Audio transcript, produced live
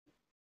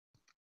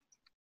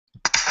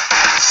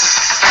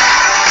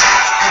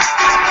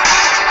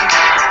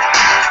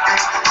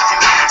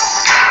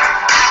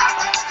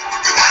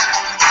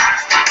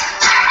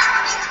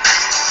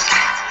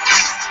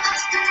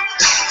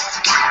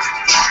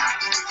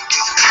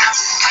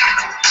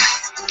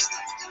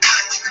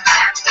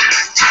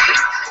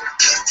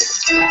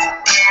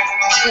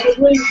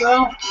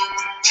go.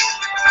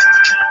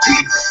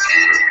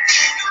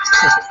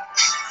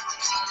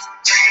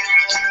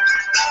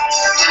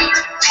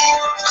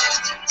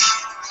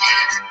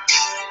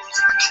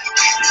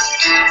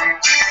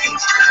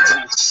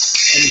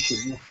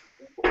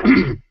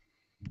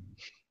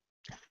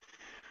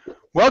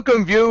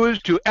 Welcome,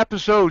 viewers, to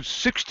episode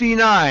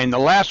 69, the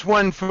last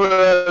one for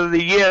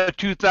the year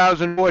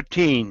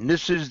 2014.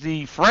 This is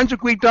the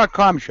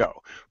ForensicWeek.com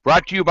show,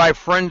 brought to you by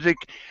Forensic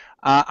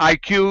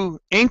IQ,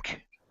 Inc.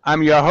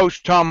 I'm your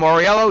host, Tom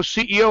Moriello,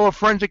 CEO of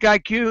Forensic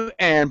IQ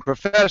and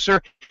professor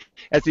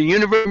at the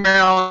University of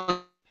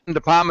Maryland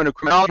Department of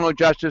Criminal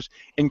Justice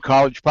in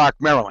College Park,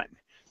 Maryland.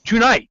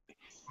 Tonight,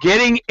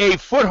 getting a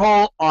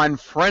foothold on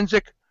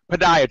forensic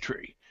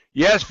podiatry.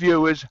 Yes,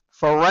 viewers,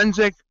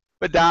 forensic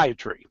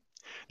podiatry.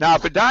 Now,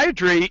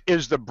 podiatry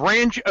is the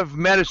branch of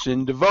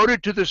medicine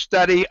devoted to the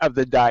study of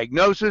the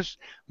diagnosis,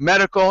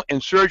 medical,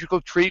 and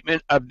surgical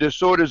treatment of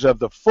disorders of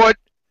the foot,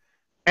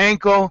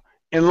 ankle,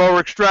 and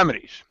lower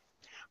extremities.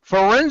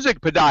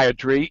 Forensic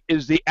podiatry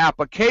is the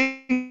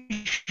application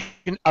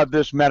of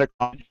this medical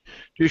knowledge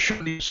to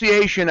show the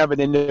association of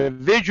an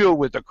individual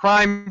with a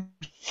crime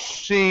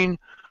scene,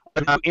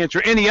 or to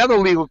answer any other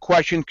legal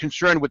question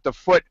concerned with the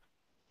foot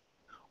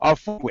or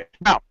footwear.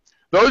 Now,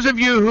 those of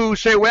you who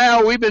say,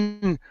 well, we've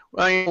been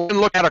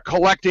looking at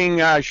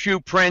collecting shoe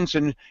prints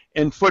and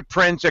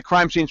footprints at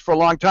crime scenes for a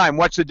long time,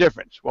 what's the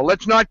difference? Well,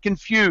 let's not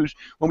confuse.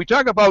 When we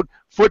talk about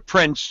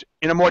footprints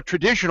in a more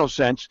traditional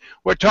sense,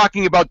 we're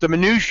talking about the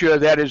minutia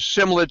that is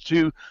similar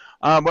to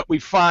what we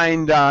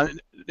find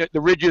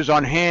the ridges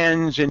on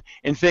hands and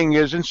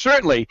fingers. And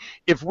certainly,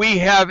 if we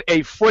have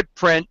a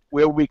footprint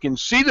where we can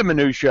see the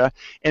minutia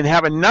and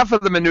have enough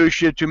of the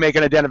minutia to make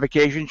an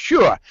identification,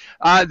 sure,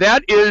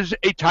 that is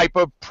a type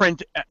of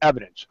print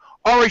evidence.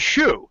 Or a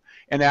shoe,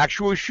 an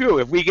actual shoe.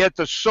 If we get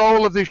the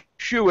sole of the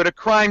shoe at a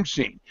crime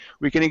scene,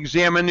 we can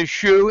examine the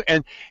shoe,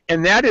 and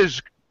that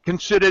is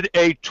considered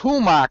a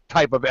tool mark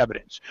type of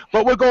evidence.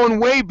 But we're going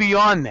way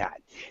beyond that.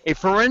 A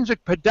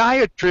forensic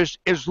podiatrist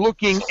is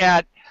looking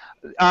at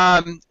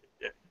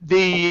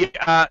the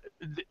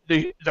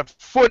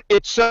foot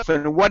itself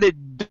and what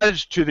it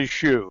does to the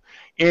shoe,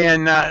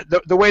 and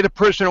the way the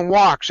person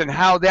walks and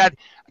how that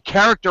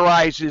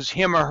characterizes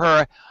him or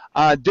her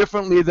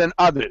differently than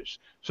others.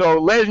 So,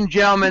 ladies and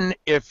gentlemen,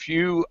 if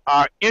you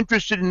are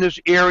interested in this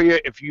area,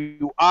 if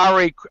you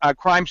are a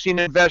crime scene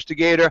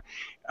investigator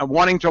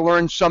wanting to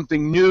learn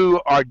something new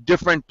or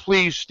different,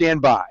 please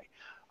stand by.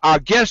 Our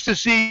guests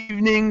this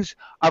evening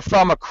are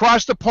from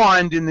across the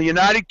pond in the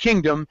United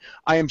Kingdom.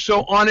 I am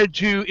so honored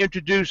to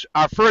introduce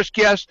our first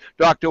guest,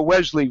 Dr.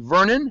 Wesley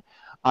Vernon.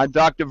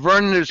 Dr.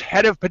 Vernon is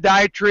head of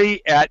podiatry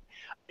at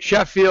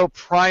Sheffield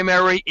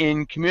Primary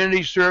and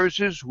Community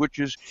Services, which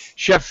is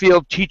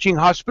Sheffield Teaching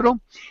Hospital.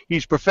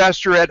 He's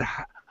professor at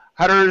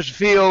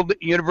Huddersfield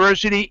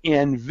University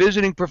and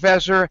visiting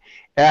professor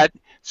at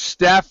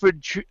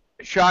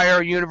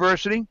Staffordshire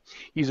University.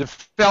 He's a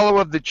fellow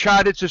of the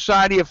Chartered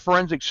Society of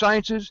Forensic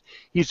Sciences.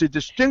 He's a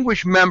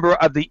distinguished member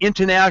of the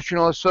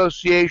International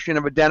Association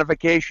of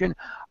Identification,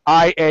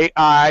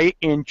 IAI,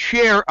 and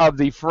chair of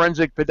the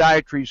Forensic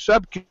Podiatry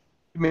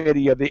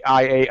Subcommittee of the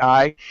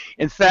IAI.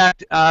 In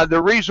fact,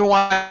 the reason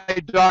why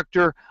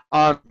Dr.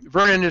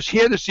 Vernon is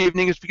here this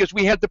evening is because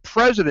we had the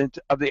president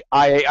of the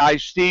IAI,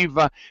 Steve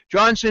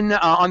Johnson,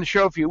 on the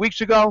show a few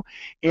weeks ago,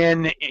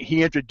 and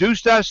he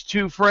introduced us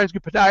to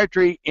forensic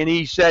podiatry, and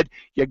he said,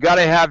 you got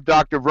to have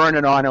Dr.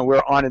 Vernon on, and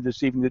we're honored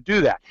this evening to do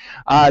that.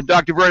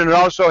 Dr. Vernon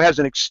also has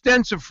an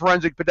extensive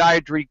forensic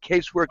podiatry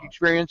casework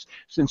experience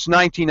since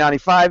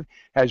 1995,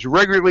 has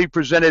regularly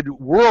presented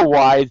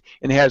worldwide,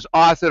 and has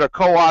authored or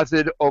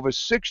co-authored over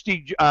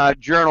 60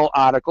 journal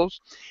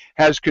articles,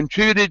 has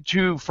contributed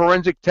to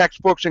forensic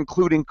textbooks,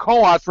 including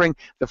co-authoring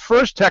the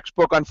first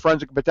textbook on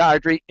forensic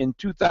podiatry in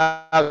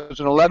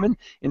 2011,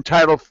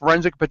 entitled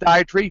Forensic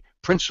Podiatry,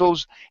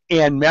 Principles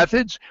and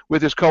Methods,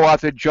 with his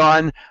co-author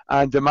John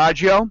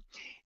DiMaggio.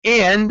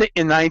 And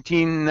in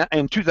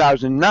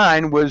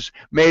 2009 was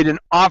made an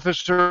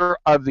officer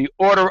of the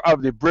Order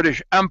of the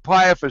British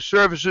Empire for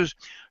services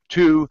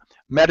to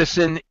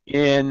medicine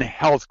in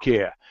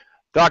healthcare.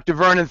 Dr.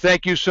 Vernon,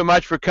 thank you so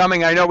much for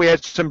coming. I know we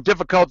had some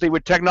difficulty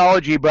with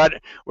technology, but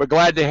we're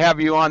glad to have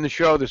you on the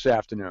show this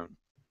afternoon.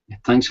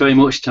 Thanks very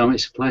much, Tom.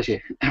 It's a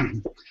pleasure.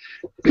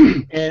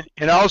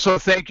 And also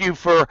thank you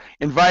for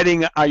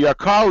inviting your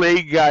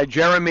colleague,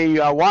 Jeremy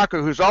Walker,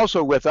 who's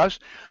also with us.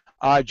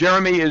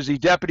 Jeremy is the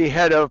Deputy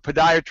Head of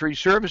Podiatry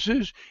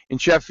Services in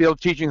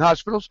Sheffield Teaching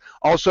Hospitals,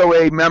 also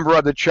a member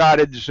of the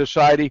Chartered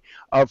Society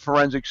of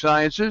Forensic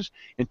Sciences.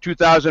 In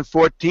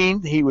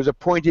 2014, he was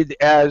appointed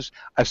as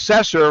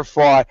assessor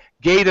for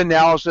Gait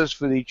Analysis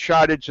for the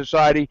Chartered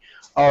Society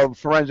of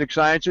forensic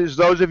sciences.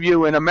 Those of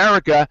you in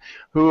America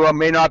who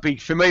may not be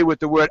familiar with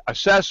the word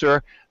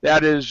assessor,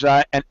 that is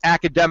an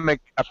academic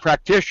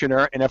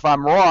practitioner, and if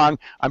I'm wrong,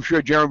 I'm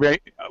sure Jeremy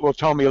will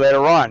tell me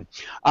later on.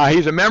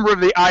 He's a member of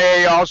the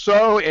IA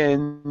also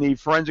in the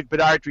Forensic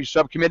Podiatry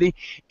Subcommittee,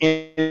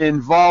 and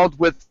involved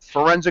with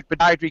forensic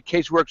podiatry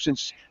casework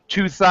since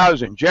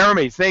 2000.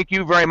 Jeremy, thank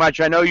you very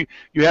much. I know you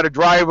had to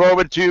drive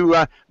over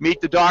to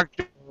meet the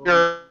doctor,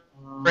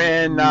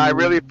 and I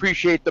really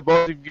appreciate the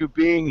both of you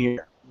being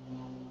here.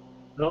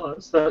 No,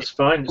 that's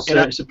fine.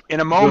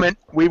 In a moment,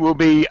 we will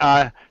be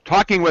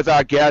talking with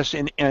our guests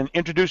and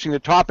introducing the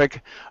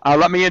topic.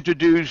 Let me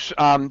introduce the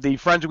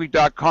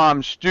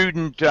ForensicWeek.com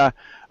student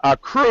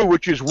crew,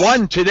 which is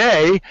one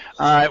today.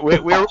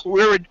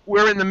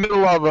 We're in the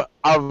middle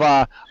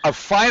of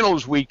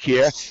finals week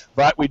here,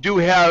 but we do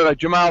have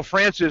Jamal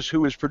Francis,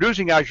 who is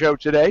producing our show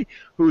today,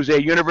 who's a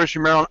University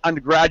of Maryland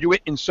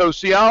undergraduate in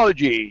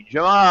sociology.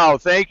 Jamal,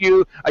 thank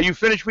you. Are you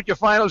finished with your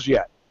finals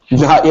yet?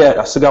 Not yet.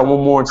 I still got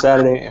one more on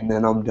Saturday, and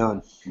then I'm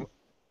done.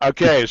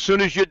 Okay, as soon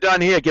as you're done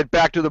here, get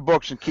back to the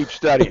books and keep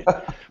studying.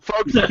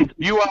 Folks,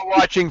 you are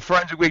watching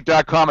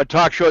ForensicWeek.com, a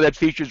talk show that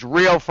features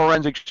real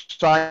forensic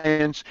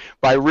science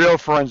by real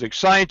forensic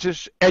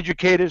scientists,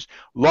 educators,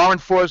 law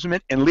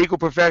enforcement, and legal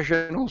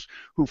professionals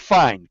who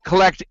find,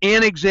 collect,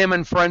 and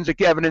examine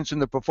forensic evidence in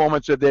the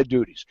performance of their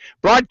duties.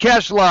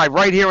 Broadcast live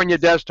right here on your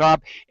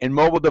desktop and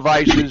mobile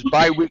devices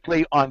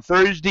bi-weekly on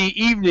Thursday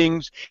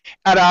evenings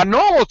at our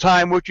normal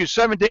time, which is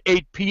 7 to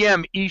 8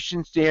 p.m.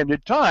 Eastern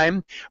Standard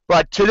Time.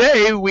 But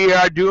today we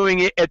are doing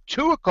it at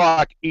 2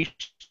 o'clock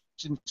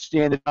Eastern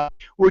Standard Time,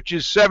 which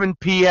is 7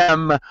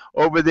 p.m.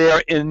 over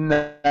there in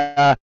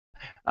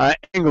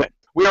England.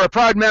 We are a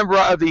proud member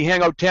of the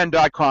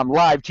Hangout10.com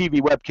live TV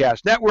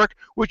webcast network,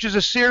 which is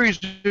a series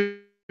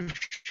of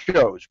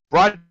shows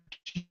brought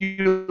to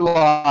you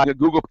live a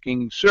Google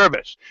Booking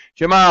service.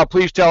 Jamal,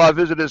 please tell our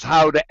visitors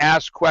how to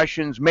ask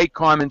questions, make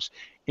comments,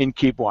 and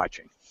keep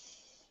watching.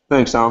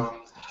 Thanks, Tom.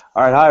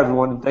 All right, hi,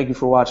 everyone, and thank you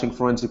for watching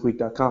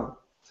ForensicWeek.com.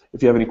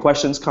 If you have any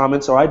questions,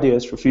 comments, or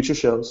ideas for future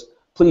shows,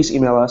 please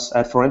email us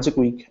at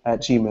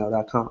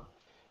forensicweek@gmail.com.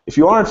 If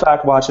you are, in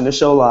fact, watching this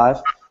show live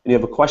and you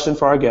have a question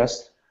for our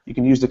guest, you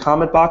can use the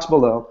comment box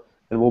below,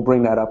 and we'll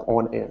bring that up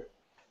on air.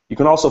 You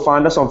can also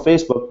find us on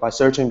Facebook by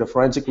searching the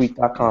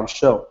ForensicWeek.com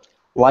show.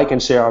 Like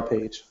and share our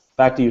page.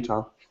 Back to you,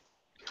 Tom.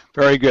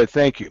 Very good.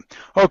 Thank you.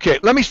 Okay,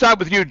 let me start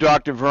with you,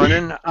 Dr.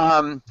 Vernon.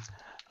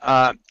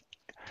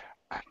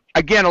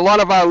 Again, a lot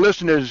of our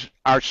listeners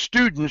are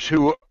students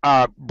who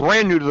are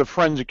brand new to the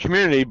forensic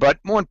community, but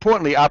more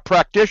importantly, are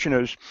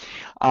practitioners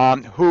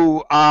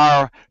who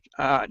are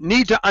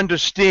need to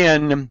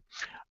understand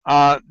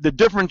the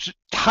different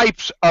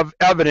types of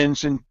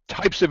evidence and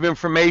types of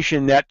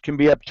information that can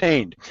be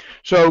obtained.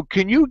 So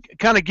can you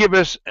kind of give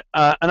us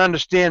an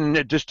understanding,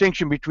 a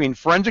distinction between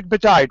forensic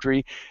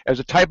podiatry as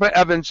a type of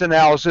evidence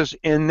analysis,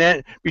 and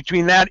then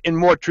between that and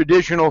more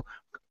traditional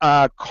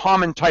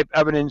common type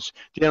evidence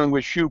dealing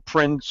with shoe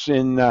prints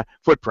and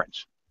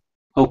footprints?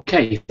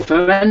 Okay,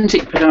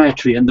 forensic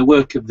podiatry and the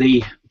work of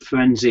the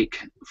forensic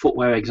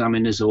footwear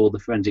examiners or the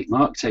forensic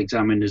marks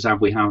examiners,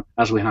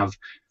 as we have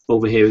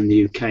over here in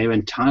the UK, are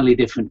entirely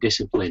different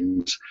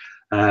disciplines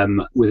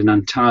with an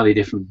entirely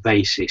different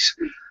basis.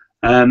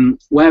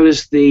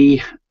 Whereas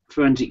the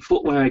forensic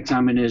footwear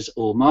examiners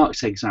or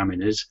marks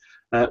examiners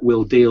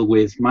will deal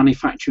with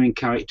manufacturing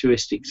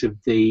characteristics of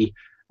the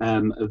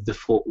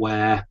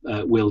footwear,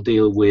 will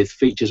deal with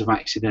features of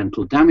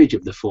accidental damage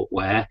of the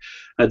footwear.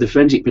 The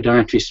forensic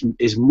podiatrist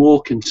is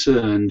more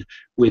concerned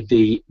with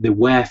the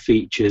wear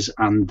features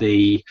and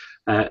the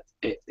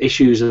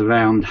issues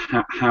around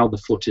how the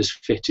foot is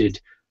fitted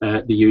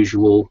the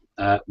usual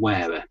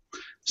wearer.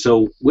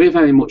 So we're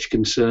very much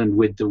concerned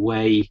with the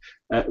way,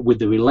 with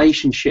the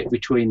relationship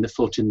between the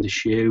foot and the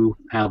shoe,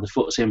 how the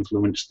foot's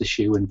influenced the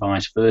shoe and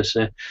vice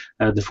versa.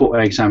 The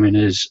footwear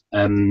examiners,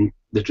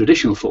 the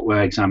traditional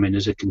footwear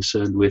examiners, are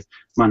concerned with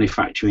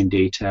manufacturing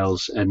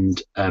details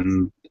and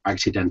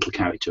accidental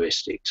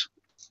characteristics.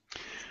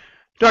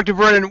 Dr.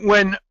 Vernon,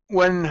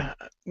 when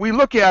we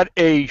look at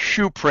a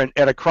shoe print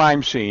at a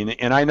crime scene,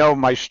 and I know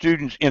my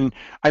students, and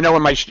I know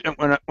when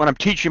I'm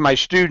teaching my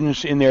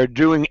students and they're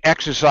doing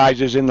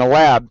exercises in the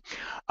lab,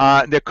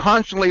 they're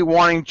constantly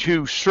wanting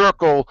to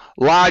circle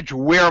large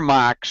wear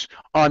marks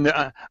on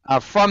the,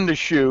 from the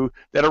shoe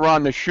that are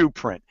on the shoe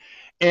print.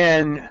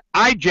 And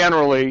I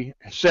generally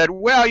said,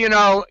 well, you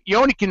know, you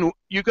only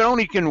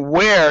can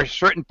wear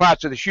certain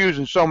parts of the shoes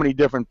in so many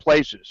different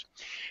places.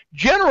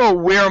 General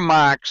wear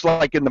marks,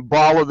 like in the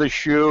ball of the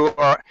shoe,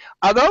 are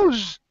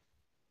those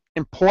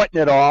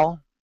important at all?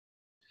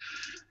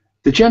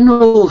 The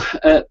general,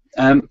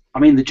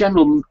 the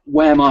general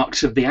wear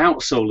marks of the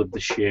outsole of the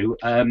shoe.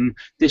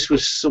 This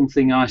was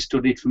something I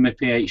studied for my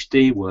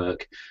PhD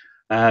work.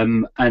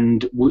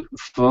 And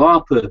for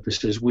our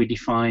purposes, we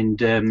defined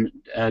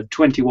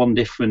 21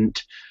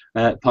 different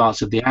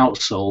parts of the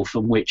outsole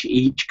from which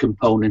each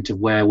component of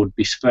wear would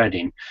be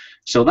spreading.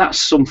 So that's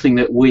something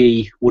that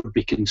we would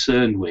be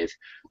concerned with.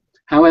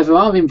 However,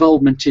 our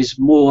involvement is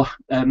more,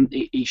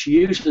 it's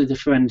usually the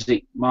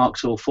forensic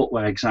marks or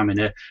footwear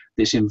examiner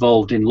that's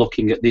involved in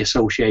looking at the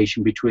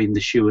association between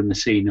the shoe and the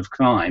scene of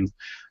crime.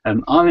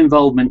 Our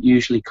involvement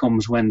usually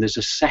comes when there's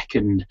a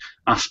second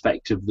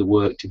aspect of the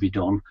work to be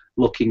done,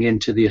 looking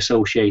into the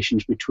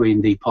associations between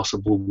the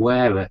possible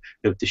wearer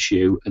of the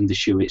shoe and the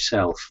shoe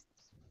itself.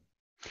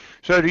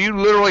 So do you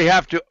literally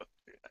have to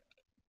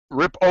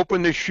rip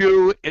open the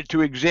shoe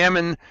to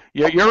examine?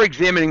 You're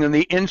examining on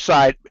the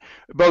inside,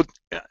 both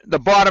the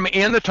bottom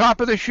and the top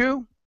of the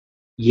shoe?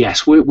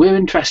 Yes, we're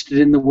interested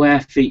in the wear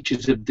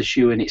features of the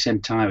shoe in its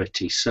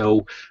entirety.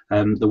 So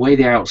the way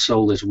the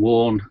outsole is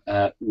worn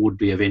would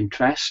be of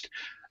interest.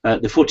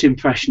 The foot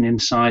impression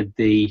inside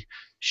the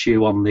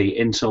shoe on the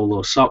insole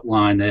or sock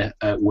liner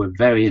we're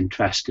very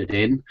interested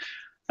in.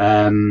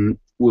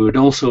 We would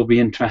also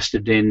be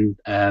interested in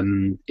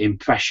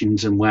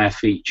impressions and wear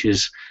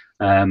features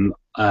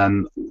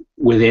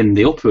within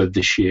the upper of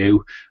the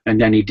shoe,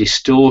 and any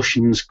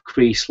distortions,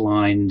 crease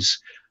lines,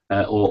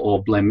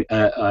 or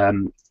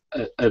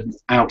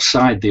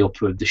outside the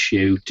upper of the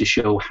shoe to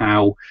show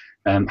how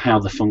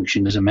the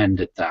function has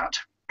amended that.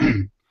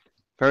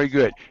 Very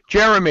good,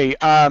 Jeremy.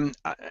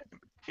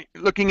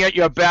 Looking at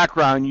your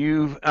background,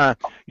 you've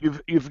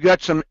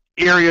got some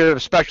area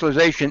of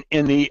specialization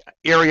in the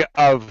area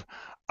of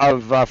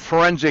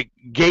forensic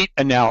gait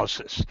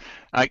analysis.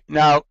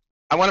 Now,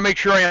 I want to make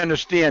sure I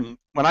understand.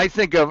 When I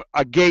think of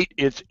a gait,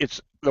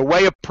 it's the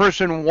way a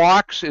person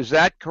walks. Is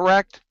that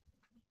correct?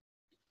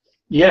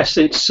 Yes,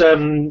 it's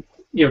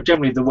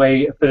generally the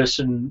way a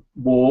person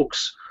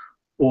walks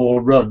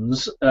or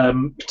runs.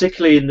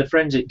 Particularly in the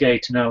forensic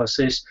gait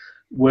analysis,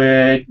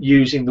 we're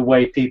using the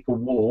way people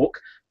walk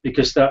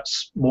because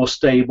that's more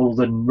stable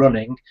than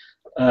running.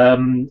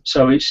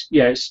 So it's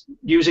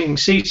using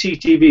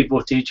CCTV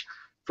footage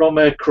from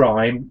a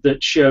crime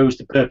that shows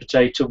the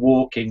perpetrator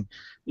walking,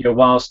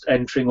 whilst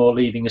entering or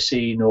leaving a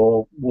scene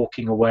or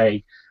walking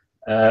away,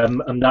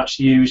 and that's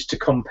used to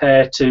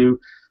compare to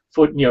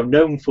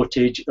known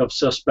footage of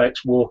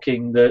suspects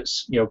walking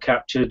that's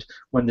captured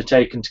when they're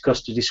taken to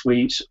custody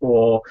suites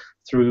or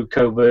through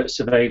covert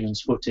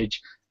surveillance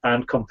footage,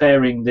 and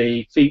comparing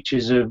the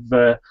features of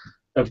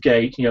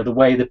gait, the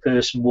way the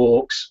person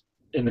walks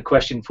in the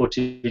question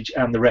footage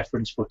and the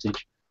reference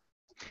footage.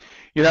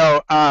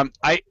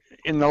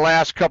 In the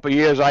last couple of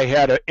years, I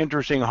had an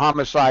interesting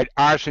homicide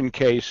arson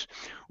case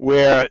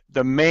where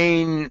the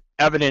main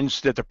evidence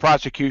that the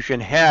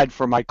prosecution had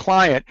for my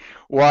client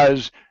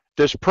was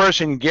this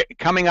person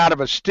coming out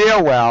of a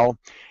stairwell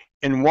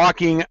and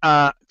walking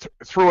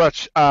through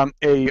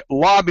a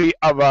lobby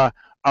of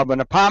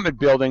an apartment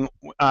building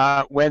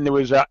when there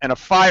was a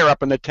fire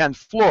up on the 10th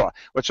floor.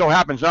 What so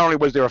happens, not only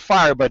was there a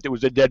fire, but there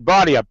was a dead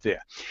body up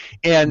there.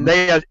 And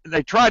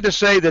they tried to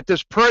say that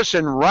this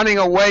person running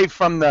away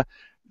from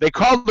they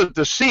called it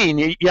the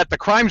scene, yet the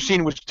crime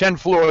scene was 10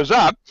 floors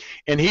up,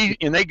 and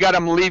they got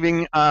him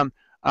leaving,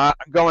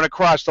 going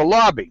across the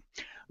lobby.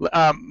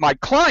 My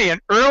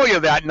client earlier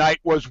that night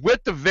was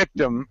with the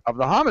victim of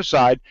the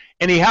homicide,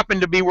 and he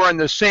happened to be wearing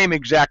the same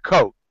exact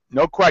coat.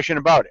 No question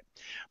about it.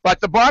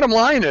 But the bottom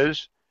line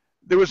is,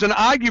 there was an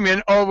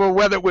argument over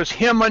whether it was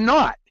him or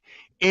not.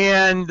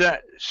 And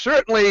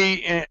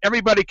certainly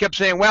everybody kept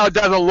saying, well, it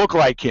doesn't look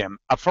like him.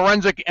 A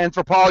forensic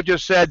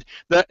anthropologist said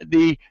that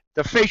the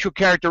facial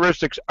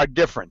characteristics are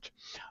different.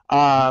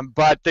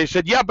 But they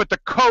said, yeah, but the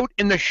coat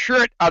and the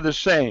shirt are the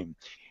same.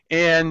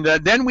 And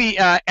then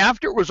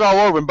after it was all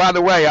over, and by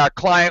the way, our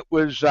client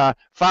was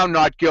found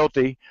not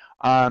guilty,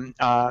 and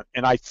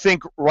I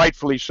think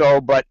rightfully so,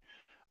 but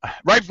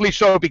rightfully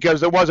so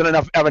because there wasn't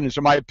enough evidence,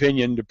 in my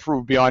opinion, to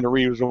prove beyond a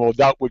reasonable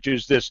doubt, which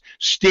is this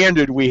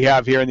standard we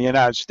have here in the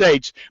United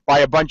States by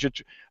a bunch of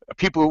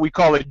people we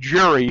call a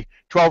jury,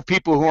 12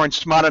 people who aren't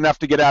smart enough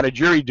to get out of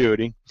jury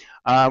duty,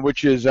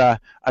 which is a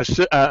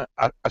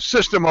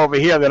system over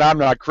here that I'm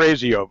not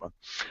crazy over.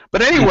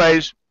 But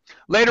anyways,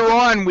 later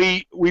on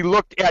we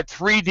looked at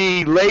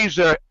 3D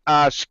laser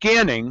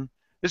scanning.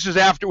 This is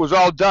after it was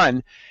all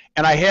done.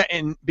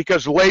 And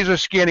because laser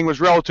scanning was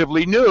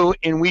relatively new,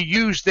 and we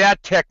used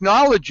that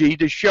technology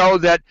to show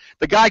that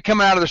the guy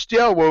coming out of the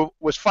stairwell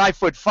was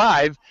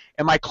 5'5",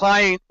 and my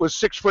client was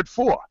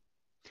 6'4".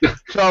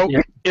 So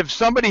yeah. If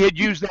somebody had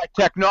used that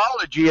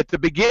technology at the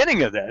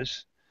beginning of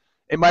this,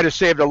 it might have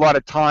saved a lot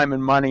of time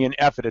and money and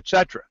effort,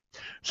 etc.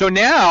 So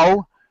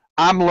now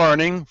I'm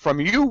learning from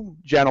you,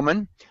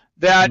 gentlemen,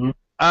 that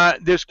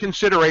there's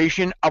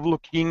consideration of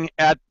looking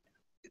at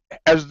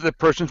as the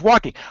person's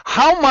walking.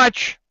 How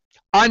much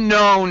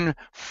unknown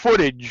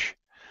footage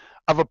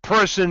of a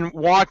person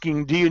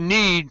walking do you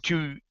need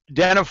to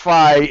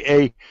identify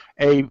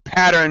a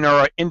pattern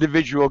or an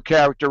individual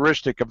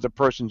characteristic of the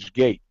person's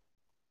gait?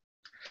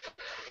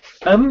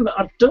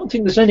 I don't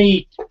think there's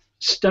any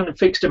standard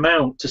fixed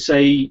amount to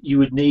say you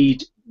would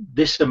need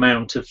this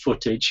amount of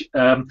footage.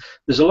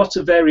 There's a lot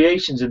of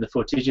variations in the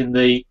footage, in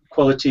the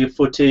quality of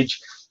footage,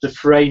 the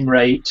frame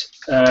rate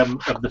of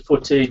the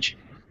footage,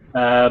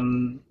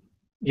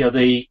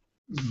 the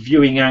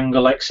viewing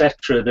angle,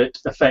 etc., that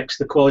affects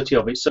the quality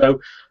of it. So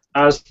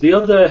as the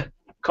other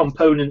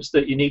components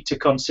that you need to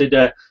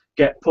consider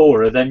get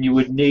poorer, then you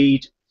would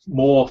need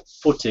more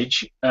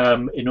footage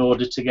in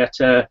order to get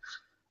a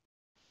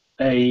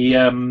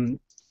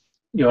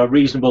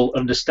reasonable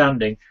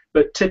understanding.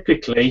 But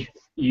typically,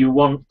 you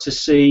want to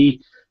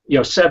see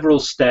several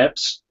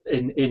steps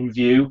in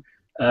view.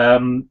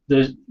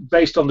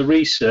 Based on the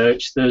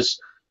research, there's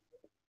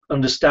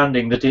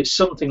understanding that it's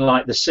something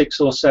like the 6th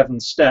or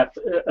 7th step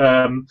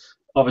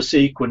of a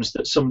sequence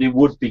that somebody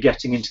would be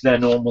getting into their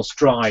normal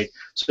stride.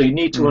 So you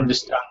need to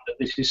understand that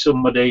this is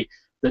somebody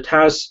that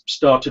has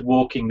started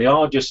walking. They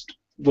are just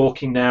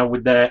walking now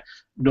with their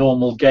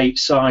normal gait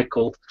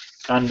cycle,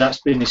 and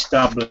that's been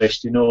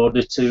established in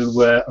order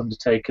to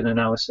undertake an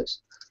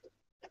analysis.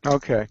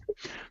 Okay,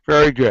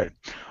 very good.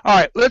 All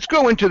right, let's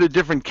go into the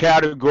different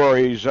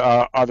categories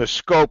of the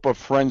scope of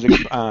forensic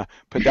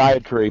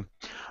podiatry.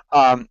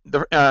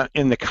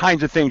 In the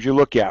kinds of things you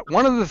look at.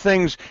 One of the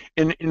things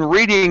in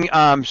reading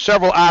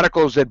several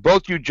articles that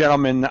both you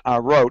gentlemen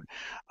wrote,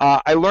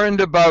 I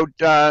learned about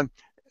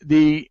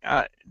the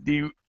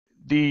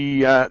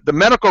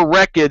medical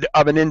record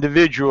of an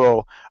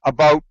individual,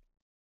 about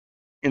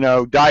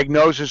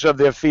diagnosis of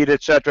their feet,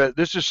 etc.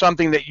 This is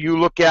something that you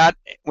look at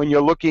when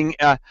you're looking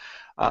at.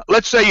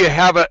 Let's say you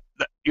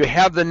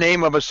have the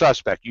name of a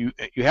suspect. You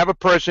have a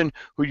person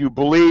who you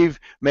believe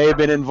may have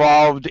been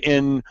involved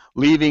in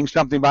leaving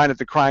something behind at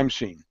the crime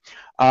scene.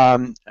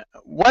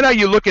 What are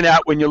you looking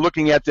at when you're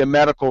looking at their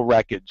medical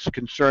records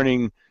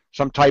concerning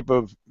some type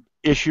of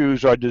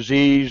issues or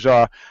disease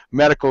or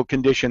medical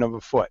condition of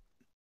a foot?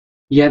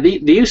 Yeah, the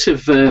use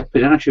of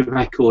podiatry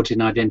records in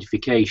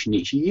identification,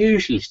 it's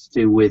usually to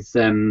do with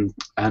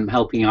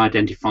helping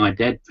identify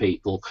dead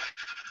people.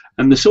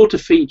 And the sort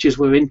of features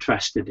we're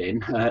interested in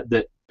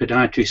that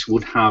podiatrists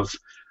would have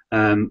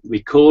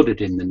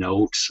recorded in the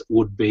notes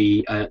would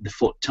be the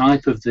foot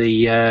type of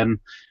the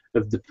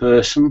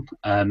person,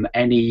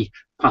 any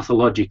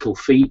pathological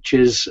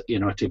features,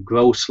 at a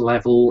gross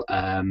level,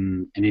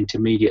 an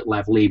intermediate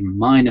level, even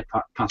minor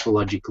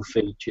pathological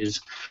features.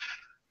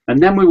 And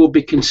then we will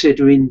be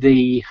considering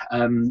the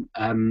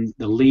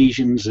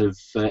lesions of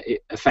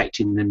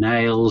affecting the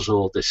nails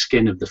or the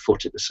skin of the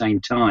foot at the same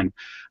time.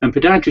 And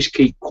podiatrists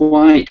keep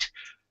quite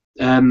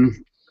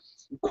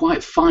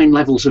fine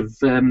levels of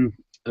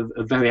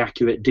very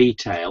accurate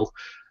detail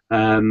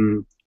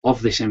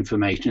of this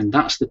information, and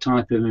that's the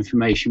type of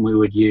information we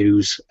would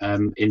use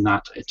in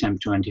that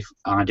attempt to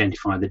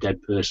identify the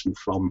dead person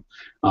from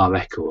our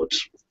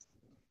records.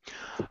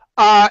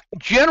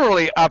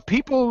 Generally, are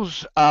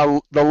people's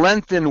the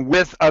length and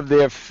width of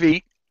their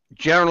feet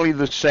generally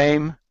the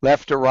same,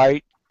 left to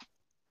right?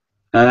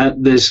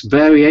 There's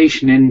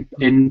variation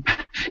in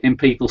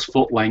people's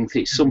foot length.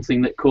 It's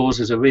something that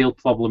causes a real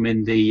problem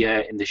in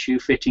the shoe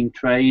fitting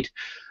trade,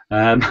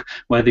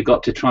 where they've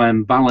got to try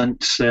and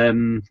balance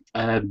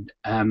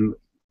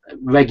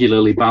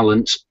regularly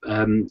balance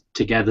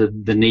together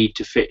the need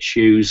to fit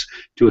shoes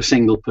to a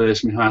single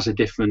person who has a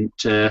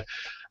different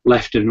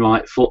left and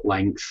right foot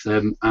length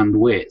and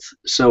width.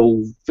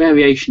 So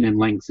variation in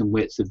length and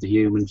width of the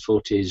human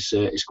foot is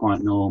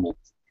quite normal.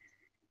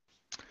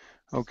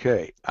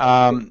 Okay.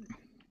 And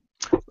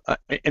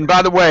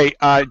by the way,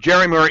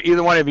 Jeremy or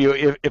either one of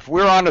you, if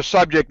we're on a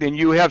subject and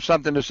you have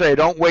something to say,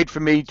 don't wait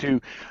for me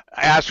to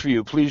ask for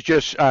you. Please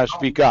just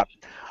speak up.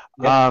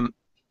 Yep.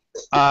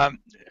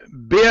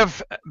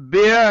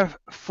 Bare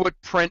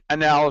footprint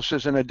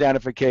analysis and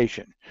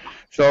identification.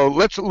 So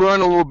let's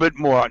learn a little bit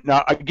more.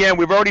 Now, again,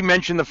 we've already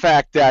mentioned the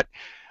fact that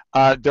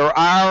there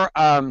are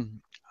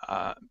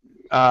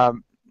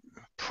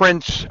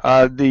prints,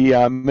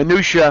 the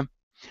minutia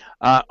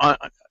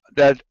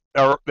that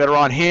are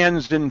on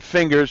hands and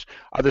fingers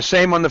are the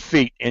same on the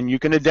feet, and you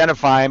can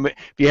identify them if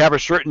you have a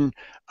certain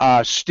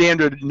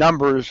standard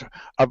numbers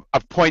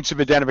of points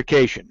of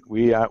identification.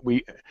 We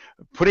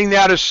putting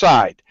that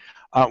aside,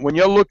 when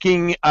you're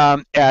looking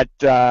at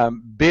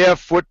bare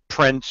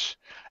footprints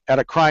at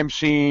a crime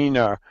scene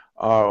or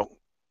on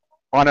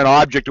an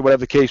object or whatever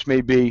the case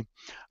may be,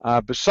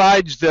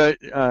 besides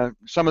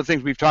some of the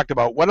things we've talked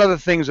about, what other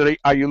things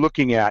are you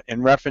looking at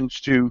in reference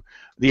to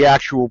the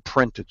actual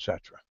print,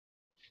 etc.?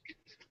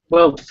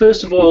 Well,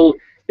 first of all,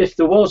 if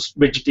there was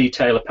ridge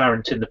detail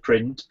apparent in the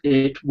print,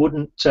 it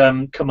wouldn't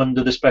come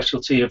under the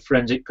specialty of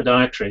forensic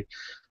podiatry.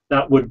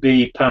 That would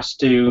be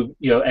passed to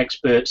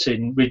experts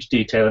in ridge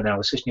detail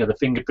analysis, the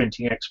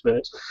fingerprinting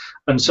experts,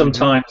 and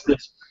sometimes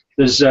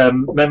there's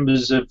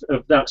members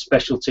of that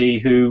specialty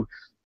who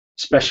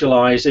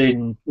specialise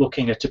in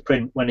looking at a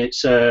print when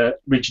it's a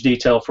ridge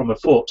detail from a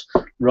foot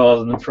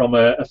rather than from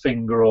a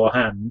finger or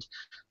hand.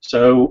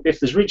 So if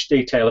there's ridge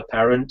detail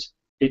apparent,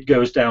 it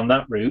goes down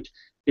that route.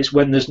 It's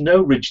when there's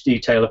no ridge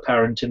detail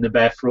apparent in the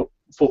bare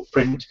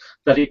footprint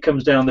that it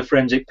comes down the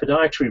forensic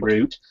podiatry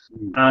route,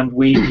 and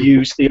we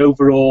use the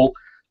overall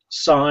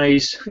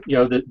size,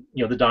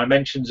 the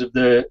dimensions of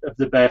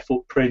the bare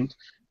footprint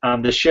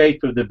and the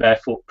shape of the bare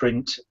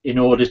footprint in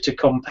order to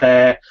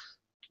compare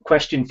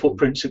question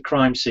footprints at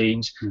crime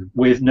scenes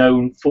with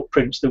known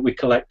footprints that we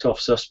collect off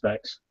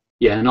suspects.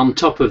 Yeah, and on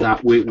top of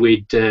that,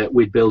 we'd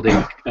build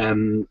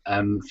in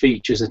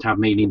features that have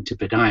meaning to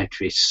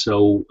podiatrists.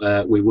 So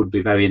we would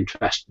be very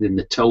interested in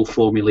the toe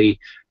formulae,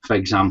 for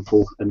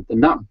example, and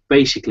that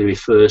basically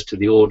refers to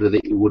the order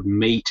that you would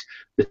meet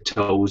the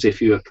toes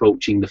if you're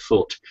approaching the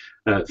foot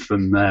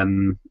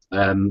from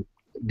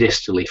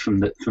distally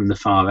from the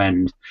far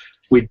end.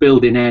 We'd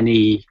build in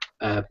any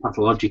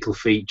pathological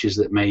features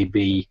that may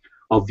be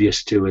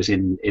obvious to us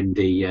in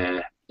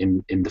the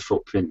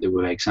footprint that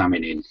we're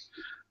examining.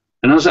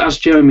 And as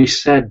Jeremy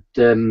said,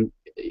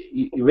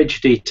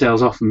 rich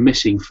details often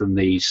missing from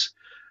these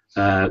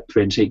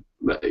prints.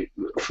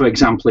 For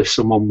example, if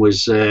someone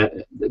was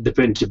the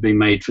print had been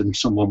made from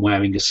someone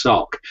wearing a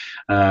sock,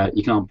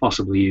 you can't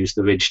possibly use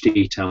the ridge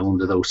detail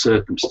under those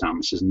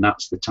circumstances, and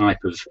that's the type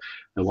of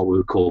what we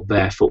would call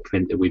bare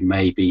footprint that we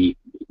may be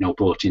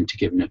brought in to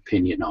give an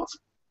opinion of.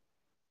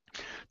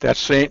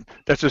 That's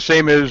the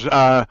same as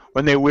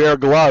when they wear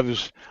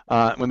gloves,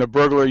 when the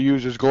burglar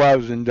uses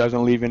gloves and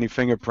doesn't leave any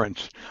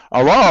fingerprints.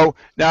 Although,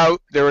 now,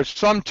 there are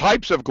some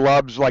types of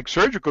gloves, like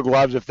surgical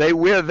gloves, if they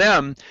wear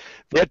them,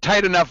 they're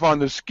tight enough on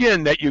the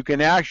skin that you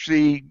can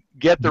actually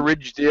get the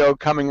ridge deal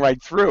coming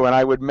right through, and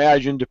I would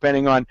imagine,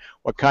 depending on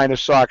what kind of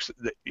socks,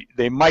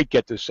 they might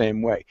get the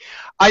same way.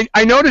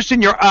 I noticed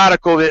in your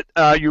article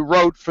that you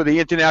wrote for the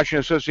International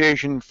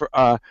Association for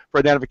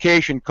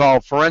Identification,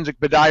 called Forensic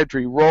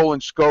Podiatry, Role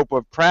and Scope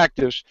of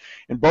Practice,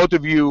 and both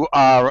of you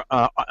are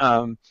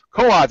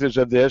co-authors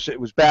of this. It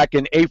was back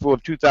in April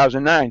of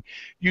 2009.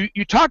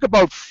 You talk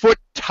about foot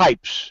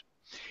types,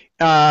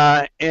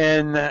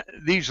 and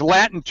these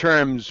Latin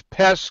terms,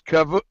 pes,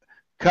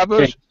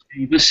 cavus,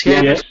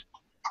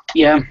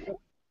 Yeah.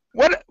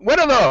 What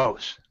are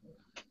those?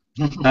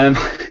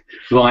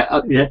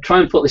 Right. Try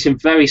and put this in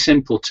very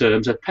simple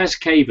terms. A pes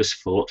cavus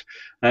foot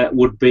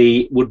would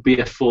be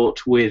a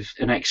foot with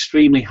an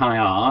extremely high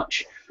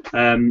arch.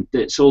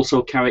 That's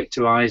also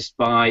characterised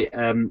by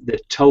the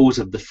toes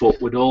of the foot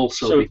would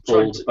also be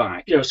pulled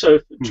back. So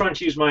trying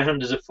to use my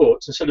hand as a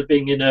foot, instead of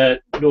being in a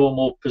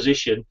normal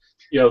position,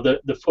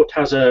 the foot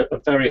has a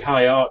very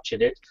high arch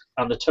in it,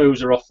 and the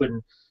toes are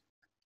often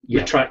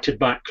retracted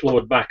back,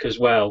 clawed back as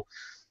well.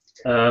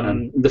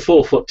 The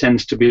forefoot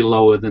tends to be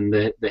lower than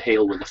the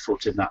heel with the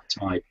foot in that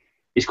type.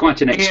 It's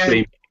quite an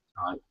extreme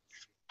type.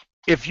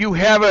 If you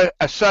have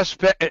a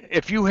suspect,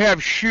 if you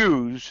have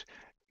shoes,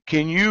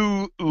 can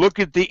you look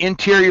at the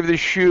interior of the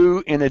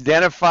shoe and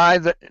identify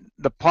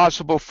the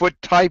possible foot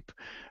type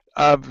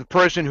of the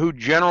person who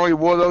generally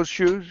wore those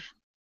shoes?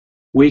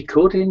 We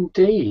could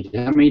indeed.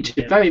 I mean,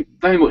 it very,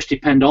 very much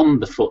depend on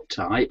the foot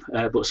type,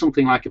 but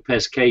something like a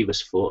pes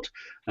cavus foot,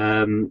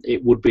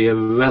 it would be a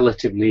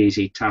relatively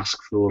easy task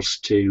for us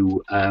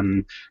to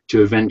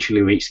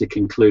eventually reach the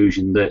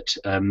conclusion that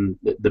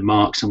the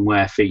marks and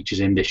wear features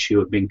in this shoe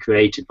have been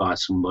created by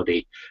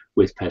somebody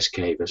with pes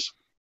cavus.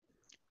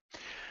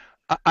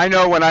 I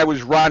know when I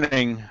was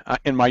running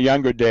in my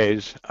younger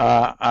days,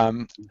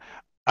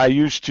 I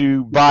used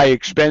to buy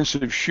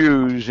expensive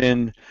shoes,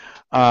 and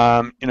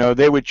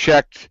they would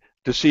check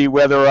to see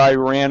whether I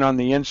ran on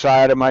the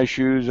inside of my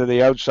shoes or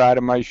the outside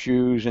of my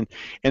shoes, and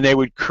they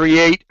would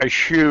create a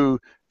shoe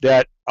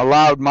that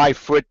allowed my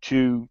foot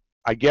to,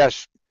 I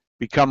guess,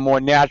 become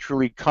more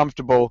naturally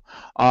comfortable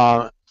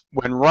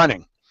when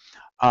running.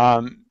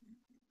 Are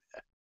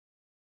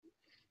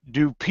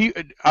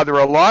there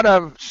a lot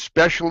of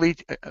special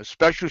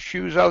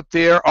shoes out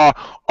there, or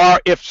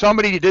if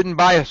somebody didn't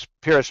buy a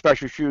pair of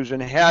special shoes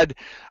and had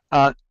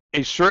a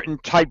certain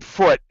type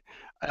foot,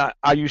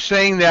 are you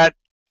saying that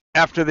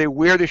after they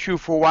wear the shoe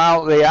for a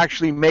while, they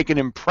actually make an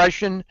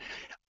impression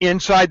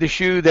inside the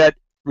shoe that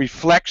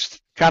reflects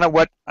kind of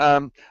what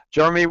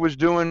Jeremy was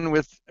doing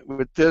with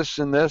this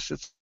and this,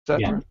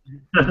 etc.?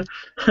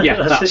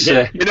 Yeah, that's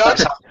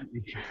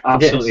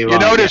absolutely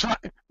right.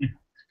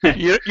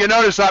 You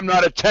notice I'm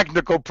not a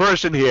technical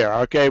person here,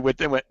 okay,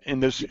 in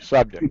this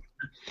subject.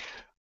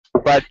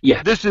 But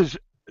this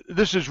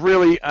is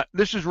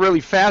really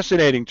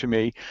fascinating to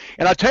me,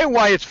 and I'll tell you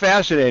why it's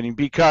fascinating,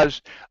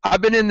 because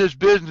I've been in this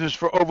business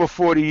for over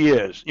 40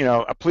 years.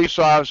 A police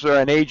officer,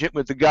 an agent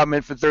with the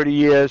government for 30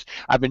 years.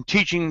 I've been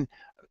teaching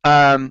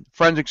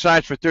forensic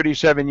science for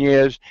 37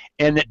 years,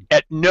 and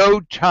at no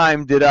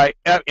time did I,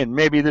 and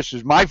maybe this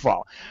is my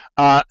fault,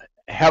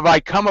 have I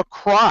come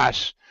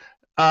across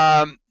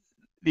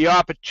the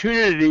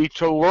opportunity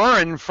to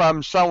learn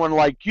from someone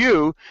like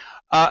you.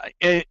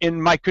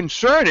 And my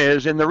concern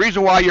is, and the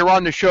reason why you're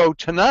on the show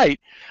tonight,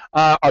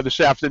 or this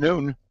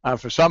afternoon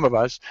for some of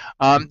us,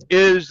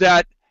 is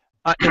that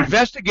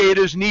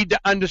investigators need to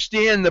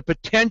understand the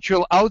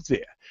potential out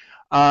there,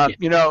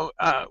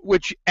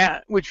 which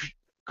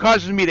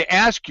causes me to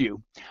ask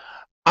you,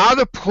 are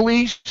the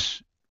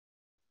police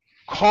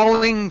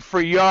calling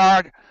for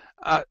your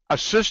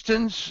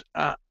assistance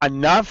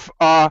enough?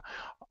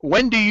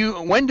 When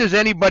does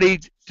anybody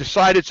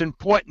decide it's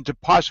important to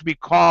possibly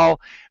call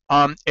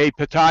a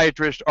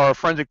podiatrist or a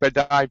forensic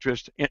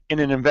podiatrist in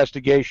an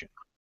investigation?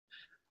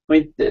 I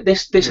mean,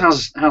 this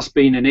has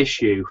been an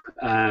issue,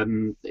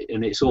 and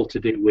it's all to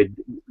do with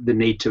the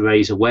need to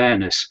raise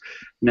awareness.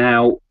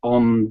 Now,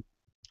 on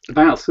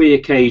about 3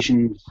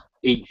 occasions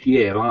each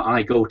year,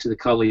 I go to the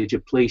College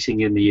of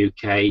Policing in the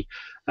UK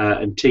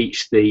and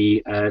teach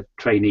the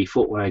trainee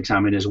footwear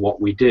examiners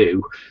what we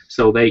do,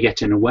 so they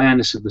get an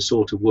awareness of the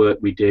sort of work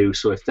we do.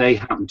 So if they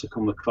happen to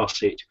come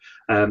across it,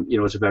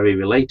 as a very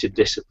related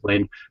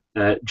discipline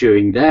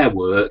during their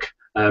work,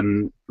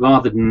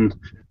 rather than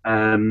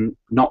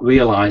not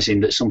realizing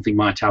that something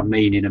might have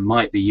meaning and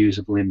might be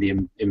usable in the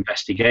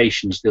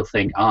investigations, they'll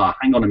think,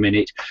 hang on a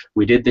minute,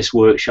 we did this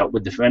workshop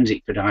with the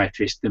forensic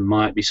podiatrist, there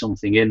might be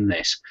something in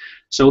this.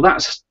 So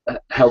that's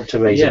helped to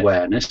raise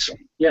awareness.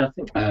 Yeah, I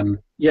think.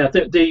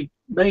 The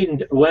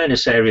main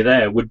awareness area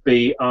there would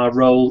be our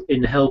role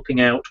in helping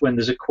out when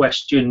there's a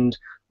questioned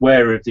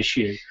wearer of the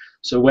shoe.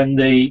 So when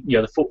the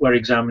footwear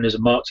examiners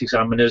and marks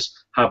examiners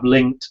have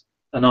linked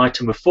an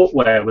item of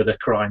footwear with a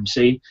crime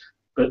scene,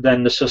 but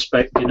then the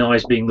suspect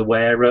denies being the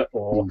wearer,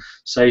 or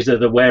says they're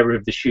the wearer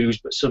of the shoes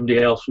but somebody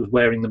else was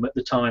wearing them at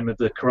the time of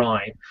the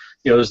crime,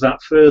 there's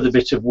that further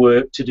bit of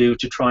work to do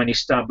to try and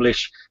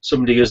establish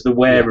somebody as the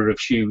wearer of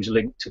shoes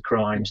linked to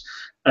crimes.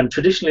 And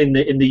traditionally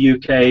in the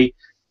UK,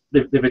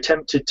 they've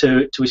attempted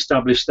to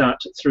establish that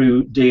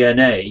through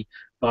DNA,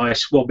 by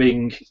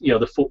swabbing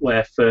the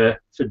footwear for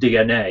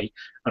DNA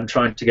and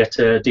trying to get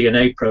a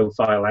DNA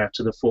profile out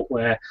of the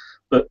footwear,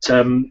 but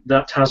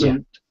that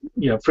hasn't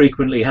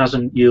frequently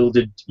hasn't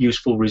yielded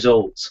useful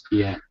results.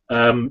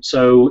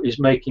 So is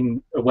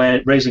raising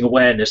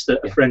awareness that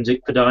a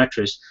forensic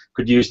podiatrist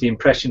could use the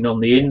impression on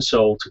the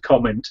insole to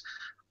comment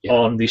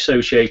on the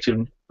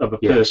association of a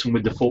person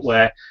with the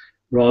footwear,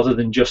 rather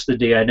than just the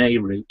DNA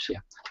route.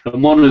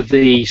 And one of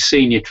the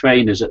senior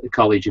trainers at the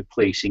College of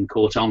Policing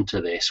caught on to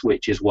this,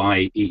 which is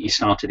why he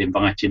started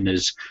inviting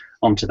us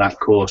onto that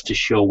course to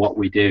show what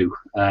we do.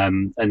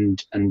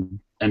 And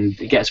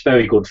it gets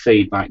very good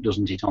feedback,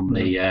 doesn't it, on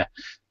the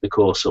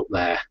course up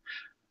there.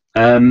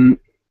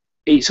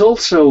 It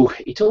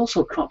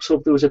also crops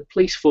up. There was a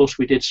police force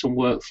we did some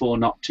work for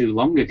not too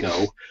long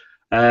ago,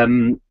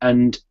 and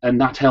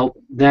that helped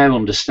their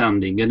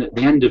understanding. And at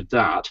the end of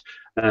that,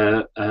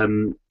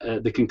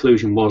 the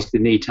conclusion was they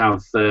need to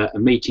have a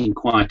meeting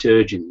quite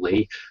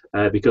urgently,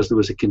 because there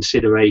was a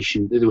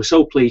consideration. They were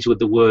so pleased with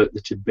the work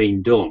that had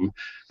been done,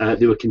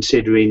 they were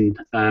considering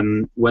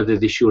whether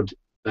they should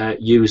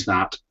use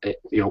that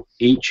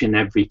each and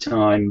every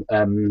time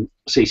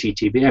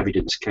CCTV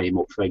evidence came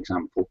up, for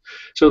example.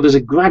 So there's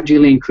a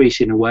gradual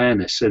increase in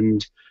awareness,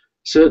 and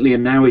certainly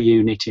in our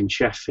unit in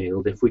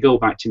Sheffield, if we go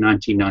back to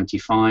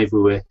 1995,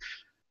 we were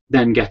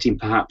then getting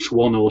perhaps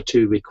 1 or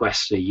 2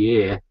 requests a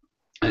year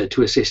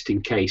to assist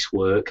in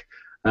casework.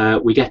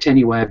 We get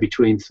anywhere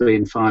between 3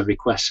 and 5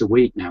 requests a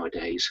week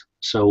nowadays.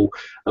 So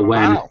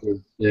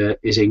awareness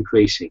is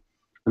increasing,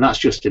 and that's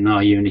just in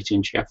our unit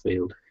in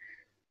Sheffield.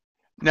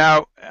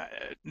 Now,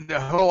 the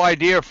whole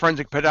idea of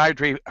forensic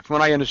podiatry, from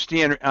what I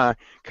understand,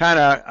 kind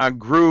of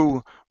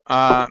grew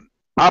up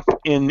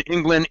in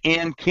England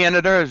and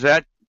Canada. Is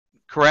that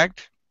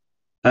correct?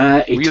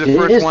 Were you the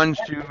first ones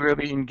to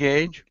really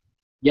engage?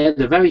 Yeah,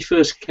 the very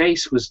first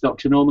case was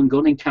Dr. Norman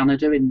Gunn in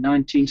Canada in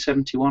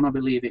 1971, I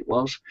believe it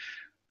was.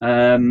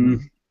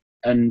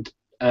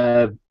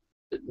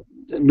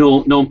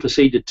 Norm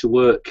proceeded to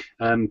work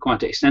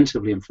quite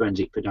extensively in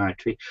forensic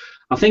podiatry.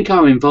 I think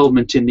our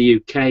involvement in the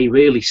UK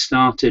really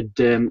started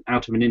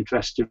out of an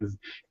interest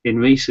in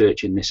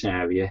research in this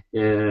area.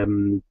 About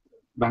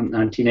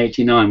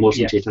 1989,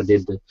 wasn't it? I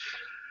did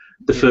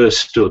the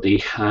first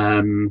study.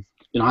 I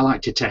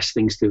like to test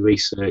things through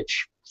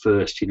research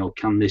first.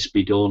 Can this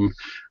be done?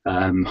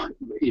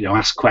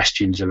 Ask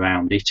questions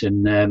around it,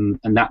 and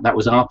that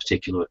was our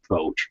particular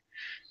approach.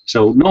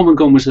 So Norman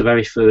Gunn was the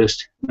very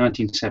first,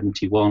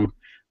 1971.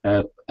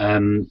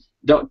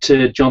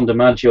 Dr. John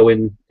DiMaggio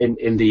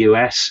in the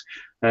US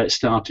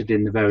started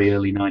in the very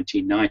early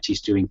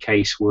 1990s doing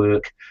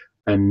casework,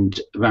 and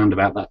around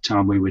about that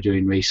time we were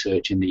doing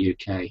research in the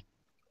UK.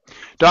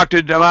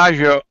 Dr.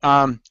 DiMaggio,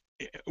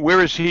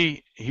 where is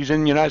he? He's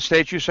in the United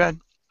States, you said?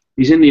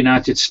 He's in the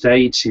United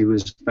States. He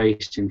was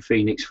based in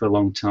Phoenix for a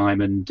long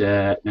time, and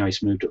now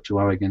he's moved up to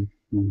Oregon.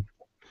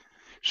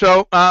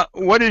 So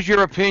what is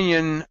your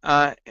opinion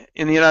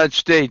in the United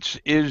States?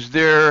 Is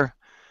there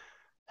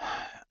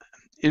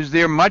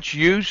much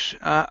use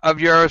of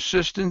your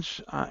assistance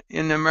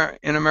in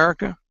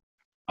America?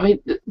 I mean,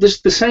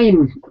 there's the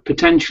same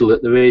potential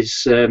that there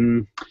is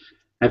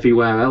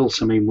everywhere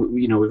else. I mean,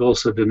 we've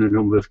also done a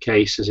number of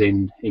cases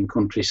in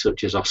countries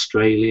such as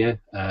Australia,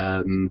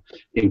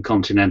 in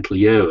continental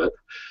Europe,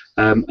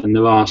 and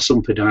there are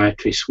some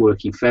podiatrists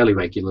working fairly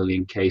regularly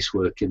in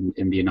casework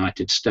in the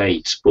United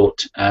States.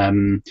 But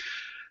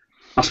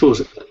I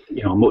suppose, a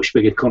much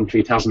bigger country,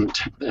 it hasn't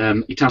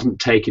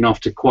taken off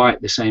to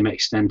quite the same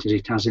extent as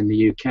it has in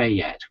the UK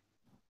yet.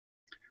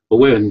 But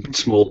we're in a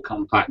small,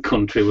 compact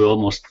country. We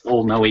almost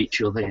all know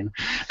each other.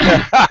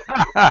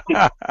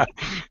 I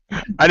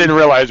didn't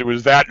realize it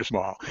was that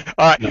small.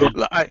 I'm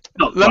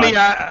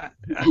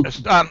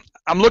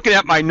looking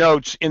at my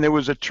notes, and there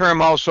was a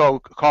term also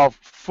called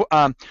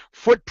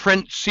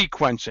footprint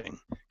sequencing.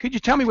 Could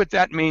you tell me what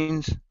that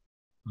means?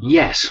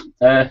 Yes.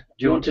 Do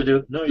you want to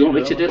do? No, Do you want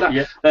me to do that?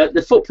 Yeah.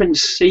 The footprint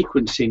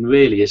sequencing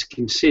really is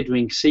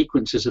considering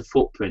sequences of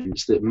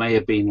footprints that may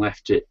have been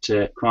left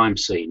at crime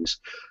scenes.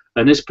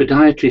 And as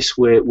podiatrists,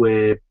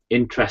 we're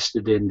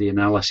interested in the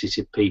analysis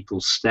of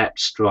people's step,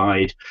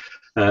 stride,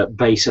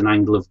 base and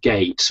angle of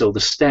gait. So the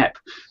step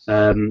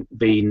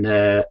being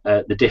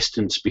the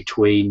distance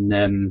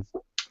between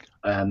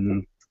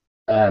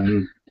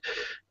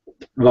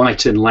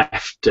right and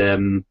left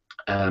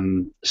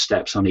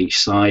steps on each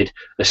side,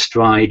 a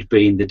stride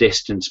being the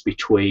distance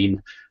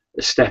between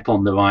a step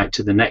on the right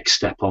to the next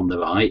step on the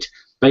right.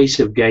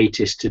 Base of gait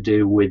is to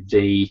do with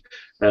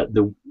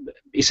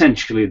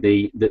essentially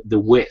the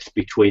width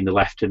between the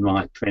left and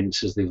right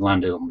prints as they've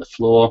landed on the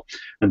floor,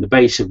 and the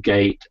base of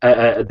gait,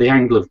 the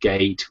angle of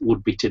gait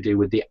would be to do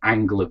with the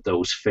angle of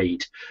those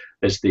feet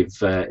as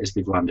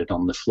they've landed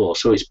on the floor.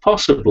 So it's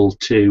possible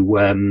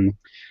to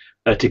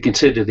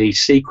consider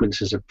these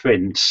sequences of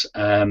prints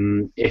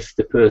if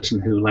the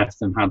person who left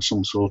them had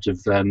some sort of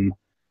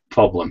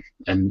problem,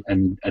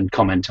 and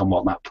comment on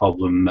what that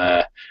problem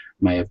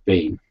may have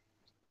been.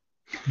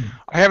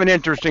 I have an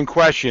interesting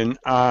question,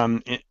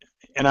 and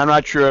I'm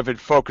not sure if it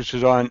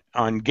focuses on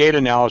gait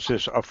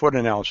analysis or foot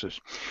analysis.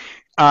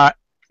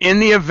 In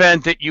the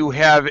event that you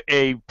have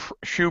a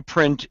shoe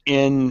print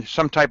in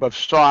some type of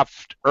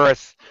soft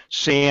earth,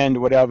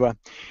 sand, whatever,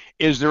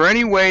 is there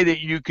any way that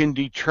you can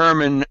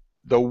determine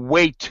the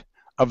weight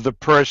of the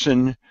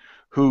person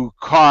who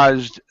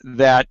caused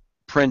that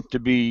print to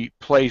be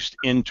placed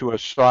into a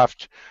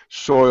soft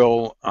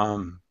soil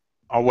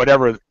or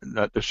whatever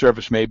the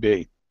surface may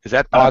be? Is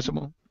that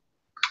possible?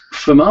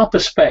 From our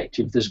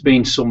perspective, there's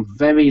been some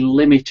very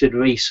limited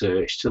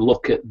research to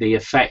look at the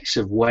effects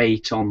of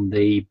weight on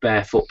the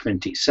bare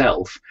footprint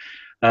itself.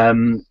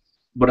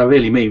 But I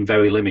really mean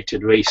very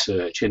limited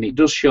research, and it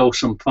does show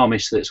some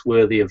promise that's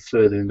worthy of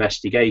further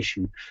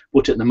investigation.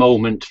 But at the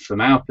moment, from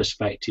our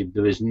perspective,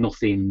 there is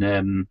nothing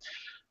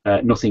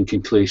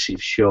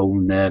conclusive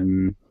shown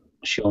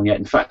yet.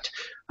 In fact,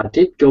 I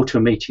did go to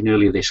a meeting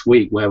earlier this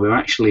week where we're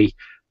actually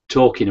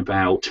talking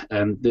about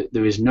that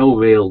there is no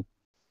real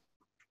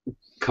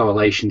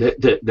correlation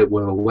that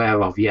we're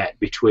aware of yet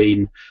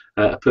between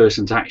a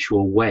person's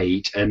actual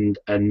weight and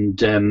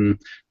the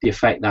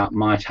effect that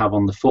might have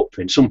on the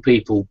footprint. Some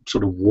people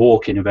sort of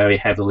walk in a very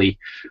heavily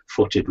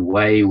footed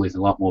way with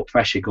a lot more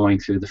pressure going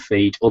through the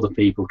feet. Other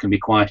people can be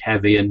quite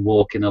heavy and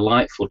walk in a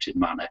light-footed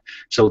manner.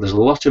 So there's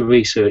a lot of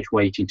research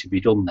waiting to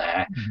be done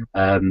there,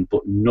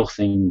 but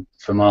nothing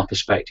from our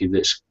perspective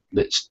that's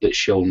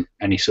shown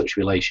any such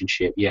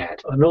relationship yet.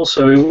 And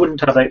also, we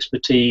wouldn't have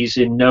expertise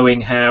in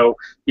knowing how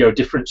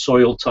different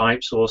soil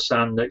types or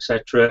sand,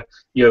 etc.,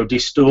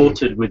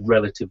 distorted with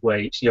relative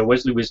weights.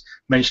 Wesley was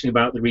mentioning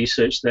about the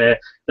research there.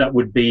 That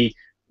would be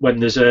when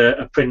there's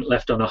a print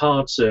left on a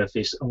hard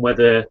surface, and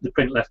whether the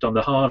print left on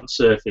the hard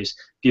surface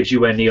gives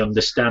you any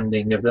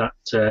understanding of that.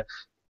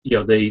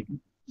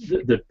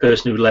 The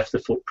person who left the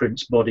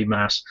footprint's body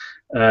mass.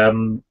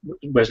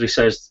 Wesley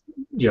says,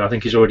 I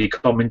think he's already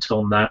commented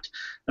on that,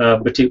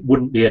 but it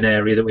wouldn't be an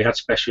area that we had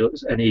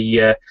specialist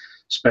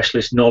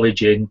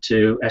knowledge in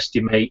to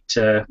estimate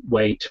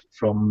weight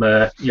from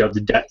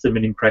the depth of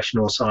an impression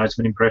or size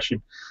of an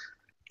impression.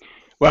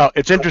 Well,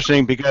 it's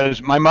interesting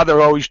because my mother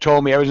always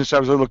told me ever since I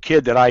was a little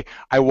kid that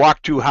I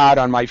walk too hard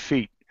on my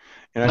feet.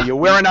 You're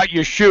wearing out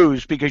your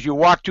shoes because you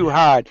walk too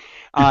hard,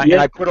 and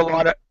I put a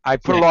lot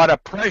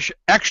of pressure,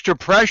 extra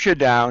pressure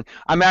down.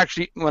 I'm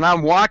actually, when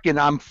I'm walking,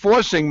 I'm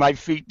forcing my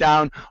feet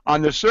down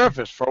on the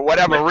surface for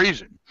whatever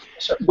reason.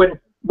 So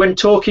when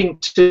talking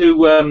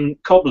to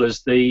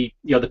cobblers, the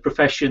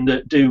profession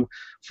that do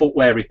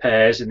footwear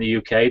repairs in the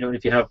UK, I don't know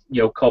if you have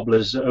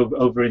cobblers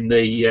over in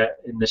the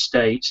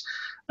States.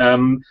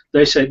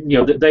 They said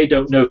that they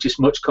don't notice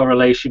much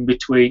correlation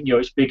between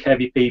it's big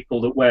heavy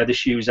people that wear the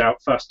shoes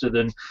out faster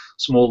than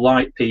small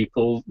light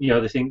people.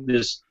 They think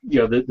there's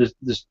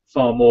there's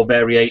far more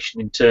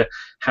variation into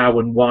how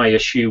and why a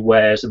shoe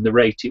wears and the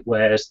rate it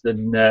wears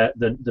than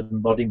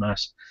body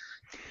mass.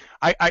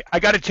 I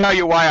got to tell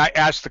you why I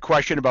asked the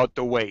question about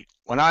the weight.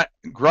 When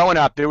growing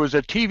up, there was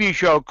a TV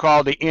show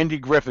called The Andy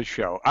Griffith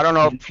Show. I don't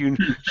know if you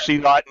see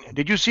that.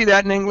 Did you see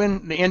that in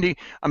England? The Andy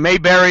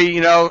Mayberry,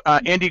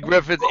 Andy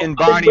Griffith and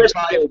Barney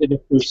Fife.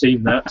 We've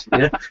seen that.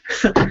 Yeah.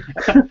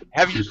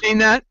 Have you seen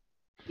that?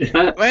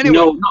 Well, anyway,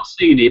 no, not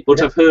seen it,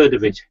 but I've heard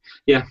of it.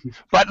 Yeah.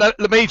 But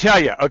let me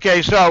tell you.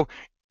 Okay, so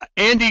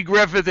Andy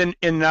Griffith and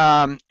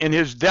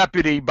his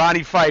deputy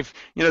Barney Fife,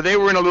 they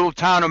were in a little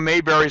town of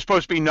Mayberry,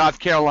 supposed to be North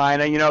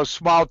Carolina,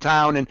 small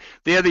town, and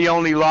they're the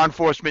only law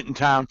enforcement in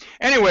town.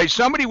 Anyway,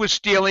 somebody was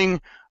stealing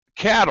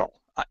cattle,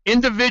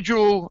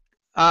 individual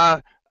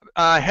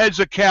heads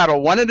of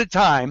cattle, one at a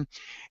time,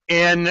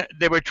 and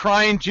they were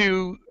trying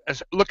to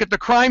look at the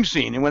crime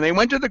scene. And when they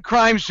went to the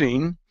crime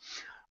scene,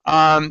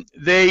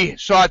 they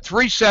saw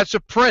 3 sets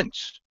of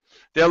prints.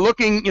 They're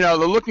looking,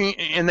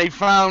 and they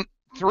found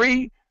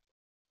 3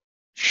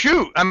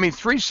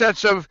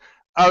 sets of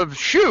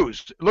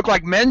shoes. Look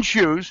like men's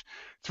shoes,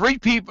 three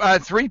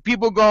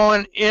people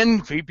going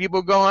in, three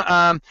people going.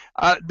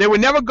 They were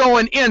never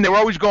going in; they were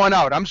always going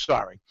out. I'm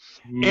sorry.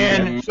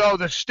 And so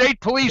the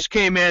state police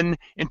came in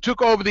and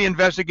took over the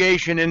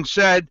investigation and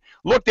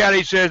looked at it.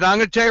 He says, "I'm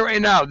going to tell you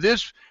right now,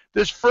 this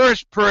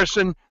first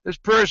person, this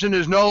person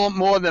is no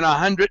more than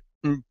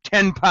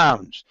 110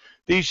 pounds.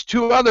 These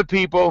two other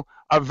people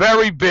are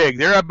very big.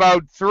 They're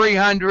about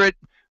 300,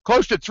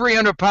 close to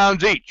 300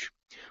 pounds each."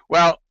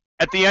 Well,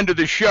 at the end of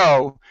the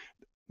show,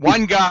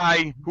 one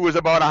guy who was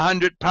about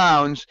 100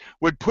 pounds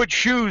would put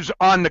shoes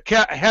on the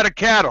head of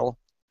cattle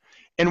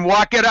and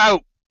walk it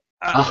out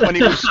when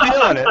he was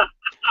stealing it.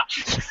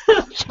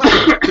 So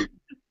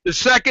the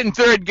second and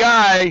third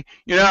guy,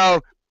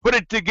 put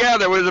it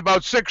together with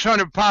about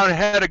 600-pound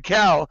head of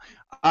cow,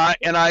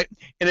 and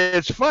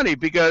it's funny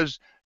because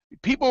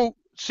people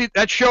see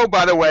that show.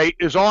 By the way,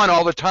 is on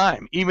all the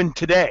time, even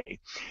today,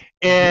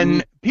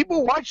 and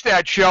people watch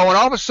that show, and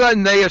all of a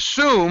sudden they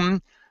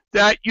assume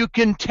that you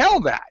can tell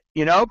that,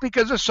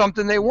 because of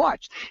something they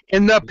watched.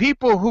 And the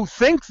people who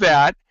think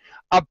that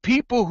are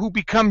people who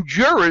become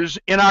jurors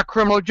in our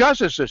criminal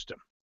justice system.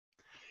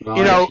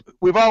 Right.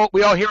 We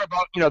all hear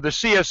about the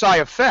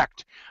CSI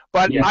effect,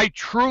 but I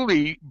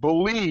truly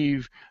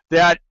believe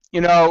that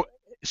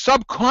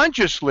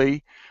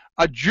subconsciously,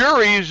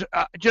 juries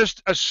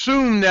just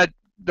assume that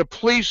the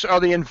police or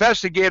the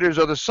investigators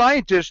or the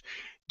scientists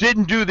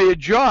didn't do their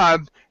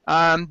job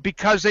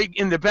because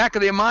in the back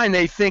of their mind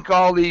they think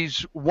all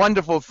these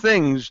wonderful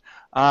things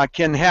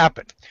can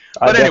happen.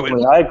 But anyway,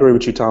 I agree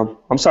with you, Tom.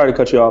 I'm sorry to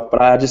cut you off,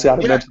 but I just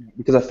got to mention it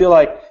because I feel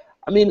like,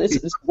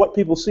 it's what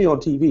people see on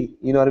TV,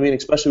 you know what I mean?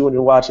 Especially when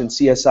you're watching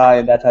CSI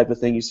and that type of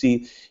thing. You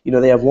see,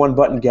 they have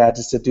one-button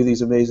gadgets that do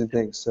these amazing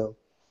things, so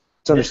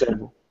it's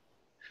understandable.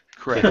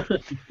 Correct.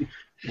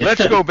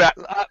 Let's go back.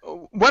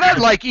 What I'd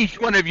like each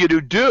one of you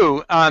to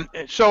do,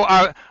 so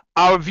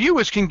our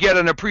viewers can get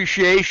an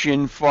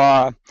appreciation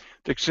for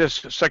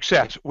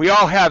success. We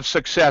all have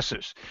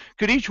successes.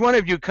 Could each one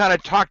of you kind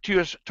of talk to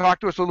us a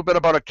little bit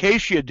about a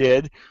case you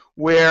did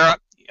where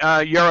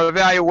your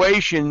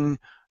evaluation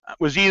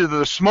was either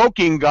the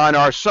smoking gun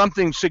or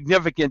something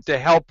significant to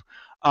help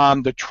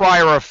the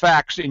trier of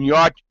facts in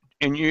your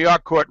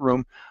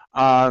courtroom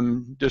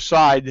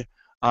decide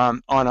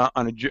on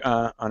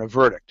a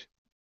verdict?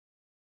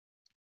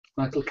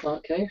 Michael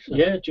Clark case?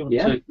 Yeah, do you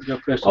want to go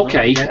first?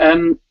 Okay,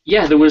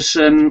 there was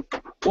one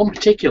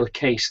particular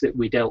case that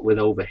we dealt with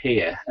over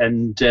here,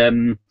 and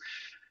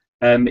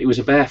it was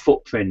a bare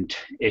footprint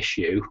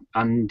issue,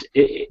 and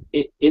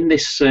in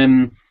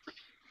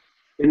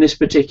this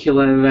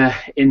particular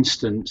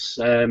instance,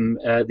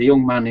 the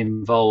young man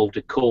involved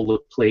had called the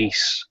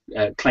police,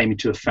 claiming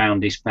to have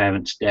found his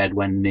parents dead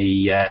when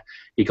he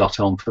got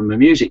home from a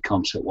music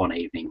concert one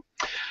evening.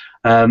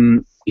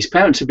 His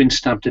parents had been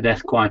stabbed to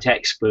death quite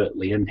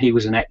expertly, and he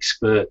was an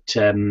expert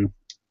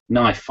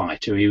knife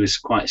fighter. He was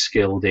quite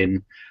skilled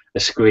in a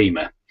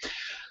screamer.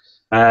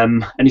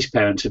 And his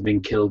parents had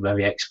been killed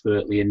very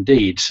expertly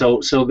indeed.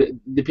 So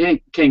they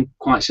became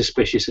quite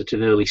suspicious at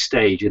an early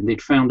stage, and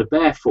they'd found a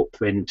bare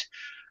footprint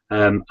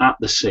at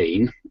the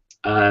scene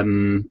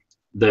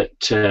that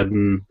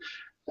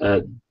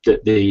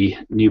they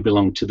knew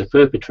belonged to the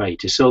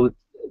perpetrator. So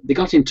they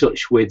got in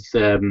touch with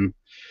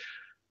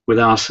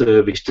our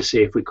service to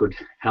see if we could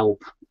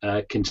help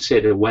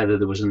consider whether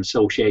there was an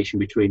association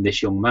between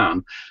this young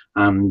man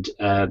and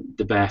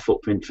the bare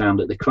footprint found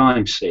at the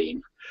crime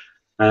scene.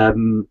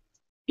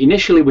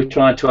 Initially, we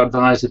tried to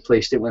advise the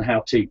police on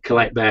how to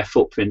collect bare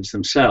footprints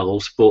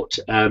themselves, but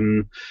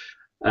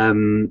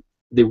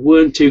they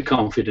weren't too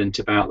confident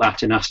about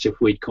that and asked if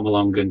we'd come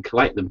along and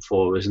collect them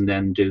for us and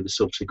then do the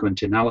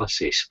subsequent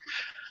analysis.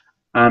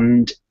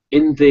 And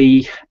in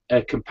the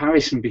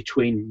comparison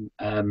between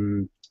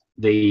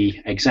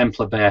the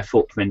exemplar bare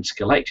footprints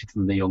collected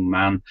from the young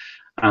man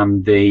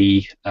and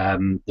the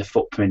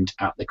footprint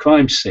at the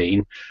crime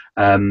scene,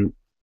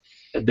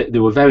 they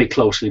were very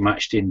closely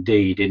matched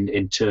indeed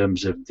in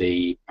terms of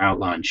the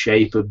outline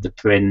shape of the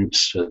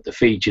prints, the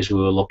features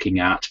we were looking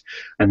at,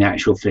 and the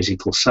actual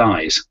physical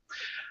size.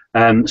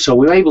 So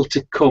we were able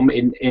to come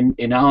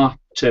in our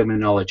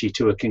terminology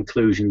to a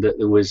conclusion that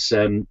there was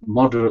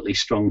moderately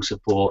strong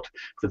support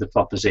for the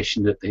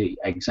proposition that the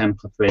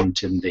exemplar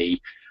print and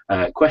the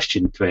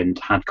question print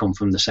had come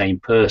from the same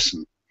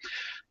person.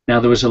 Now,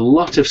 there was a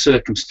lot of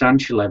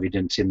circumstantial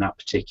evidence in that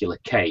particular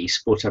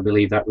case, but I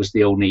believe that was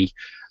the only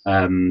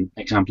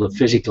example of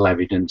physical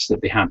evidence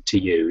that they had to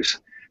use.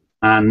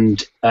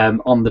 And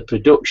on the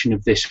production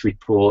of this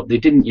report, they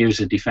didn't use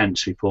a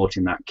defence report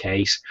in that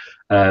case,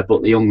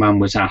 but the young man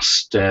was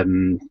asked for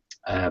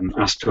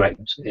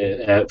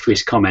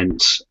his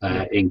comments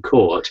in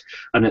court,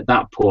 and at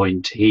that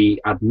point he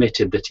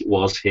admitted that it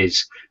was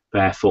his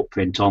bare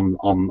footprint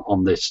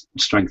on the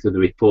strength of the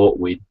report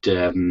we'd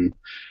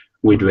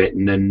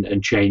written,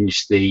 and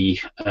changed the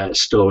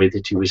story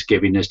that he was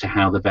giving as to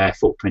how the bare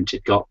footprint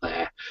had got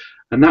there.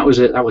 And that was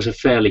a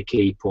fairly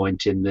key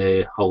point in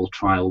the whole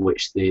trial,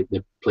 which the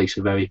police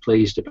were very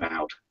pleased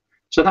about.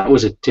 So that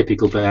was a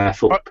typical bare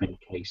footprint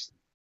case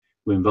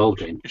we're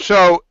involved in.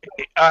 So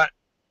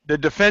the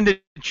defendant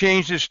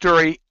changed his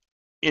story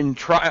in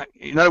trial.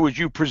 In other words,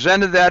 you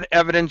presented that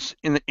evidence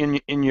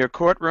in your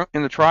courtroom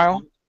in the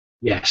trial.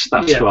 Yes,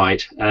 that's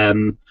right.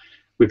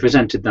 We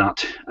presented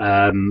that,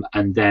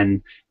 and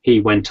then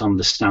he went on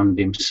the stand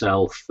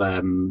himself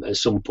at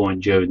some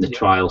point during the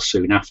trial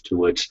soon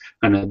afterwards,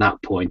 and at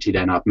that point he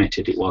then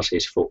admitted it was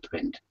his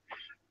footprint.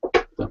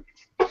 So.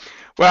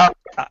 Well,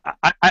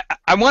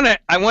 I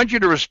want you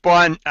to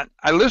respond.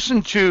 I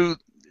listened to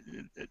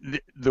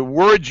the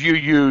words you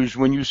used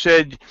when you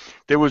said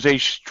there was a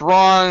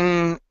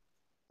strong.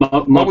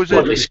 What was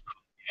it?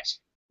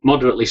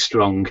 Moderately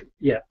strong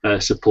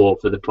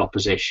support for the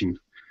proposition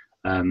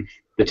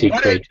that he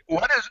created.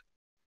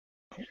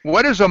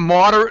 What is a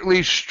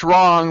moderately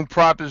strong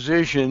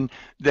proposition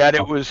that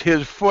it was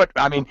his foot?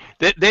 I mean,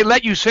 they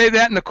let you say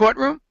that in the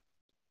courtroom?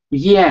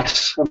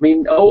 Yes, I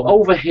mean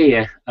over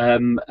here,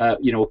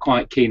 we're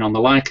quite keen on the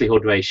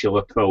likelihood ratio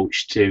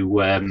approach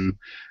to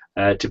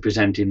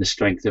presenting the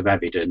strength of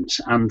evidence,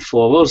 and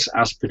for us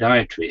as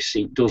podiatrists,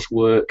 it does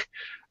work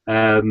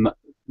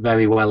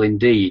very well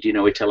indeed. You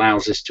know, it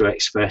allows us to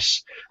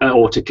express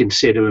or to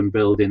consider and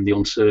build in the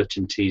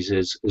uncertainties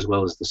as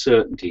well as the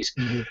certainties.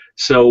 Mm-hmm.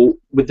 So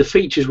with the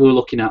features we're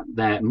looking at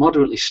there,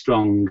 moderately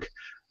strong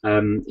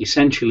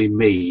essentially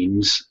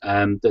means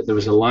that there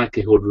is a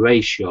likelihood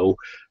ratio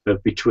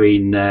of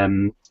between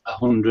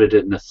 100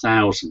 and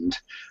 1,000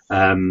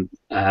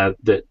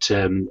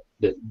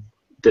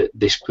 that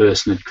this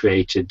person had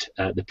created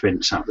the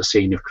prints at the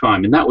scene of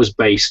crime, and that was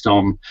based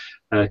on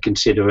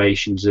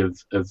considerations of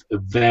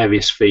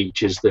various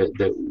features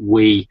that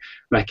we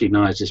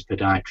recognise as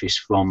podiatrists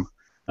from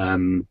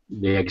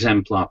the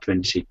exemplar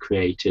prints he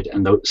created,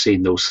 and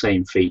seeing those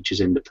same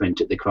features in the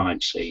print at the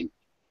crime scene.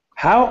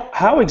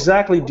 How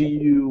exactly do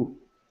you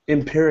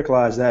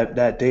empiricalize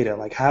that data?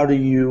 Like, how do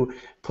you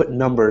put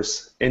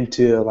numbers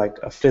into like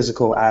a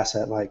physical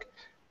asset, like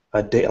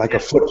a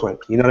footprint?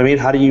 You know what I mean?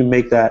 How do you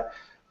make that?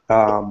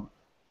 Do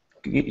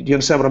you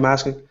understand what I'm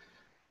asking?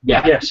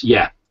 Yeah. Yes.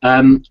 Yeah.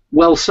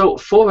 Well, so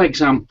for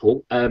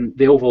example,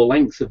 the overall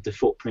length of the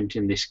footprint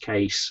in this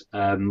case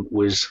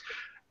was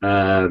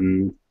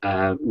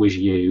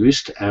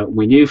used.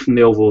 We knew from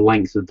the overall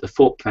length of the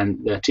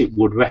footprint that it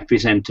would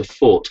represent a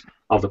foot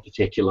of a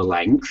particular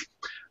length,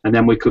 and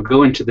then we could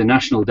go into the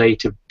national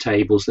data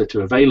tables that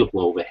are available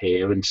over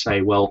here and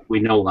say, well, we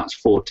know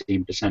that's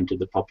 14% of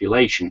the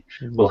population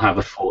will have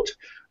a foot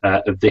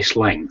of this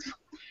length.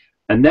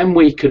 And then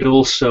we could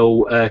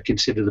also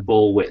consider the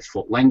ball width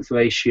foot length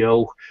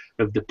ratio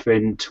of the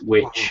print,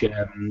 which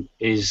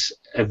is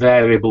a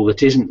variable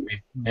that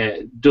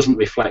doesn't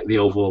reflect the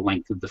overall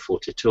length of the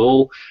foot at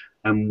all.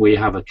 And we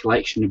have a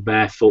collection of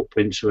bare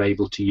footprints we're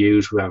able to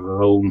use. We have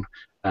our own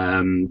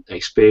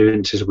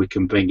experiences we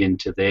can bring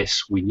into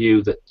this. We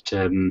knew that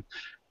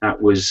that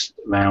was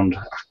around,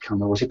 I can't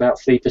remember, was it about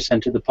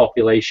 3% of the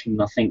population,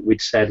 I think we'd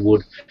said,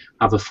 would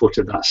have a foot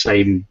of that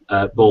same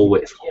ball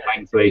width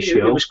length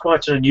ratio. It was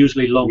quite an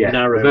unusually long,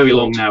 narrow very foot.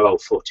 Long, narrow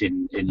foot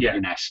in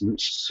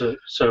essence.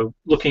 So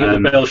looking at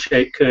the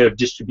bell-shaped curve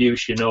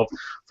distribution of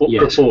foot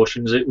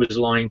proportions, it was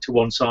lying to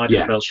one side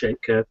of the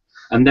bell-shaped curve.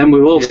 And then we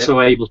were also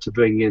able to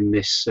bring in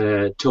this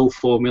toe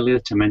formula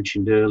that I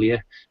mentioned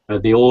earlier,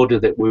 the order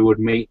that we would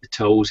meet the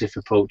toes if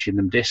approaching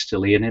them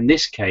distally. And in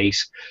this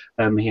case,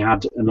 he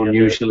had an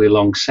unusually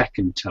long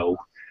second toe,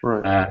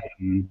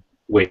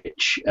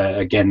 which,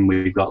 again,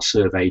 we've got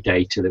survey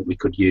data that we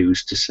could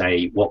use to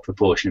say what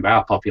proportion of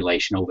our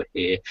population over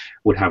here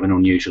would have an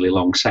unusually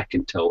long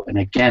second toe. And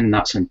again,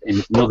 that's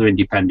another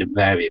independent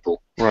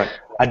variable. Right.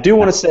 I do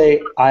want to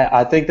say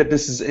I think that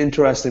this is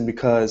interesting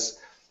because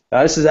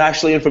this is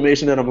actually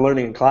information that I'm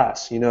learning in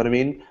class. You know what I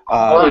mean?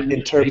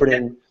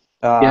 Interpreting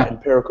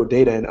empirical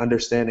data and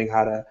understanding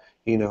how to,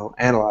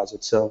 analyze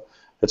it. So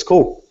it's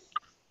cool.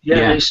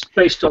 Yeah, it's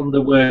based on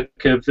the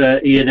work of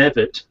Ian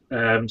Evett.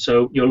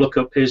 So you'll look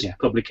up his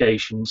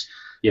publications.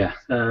 Yeah.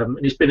 And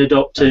it's been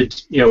adopted,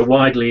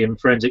 widely in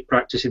forensic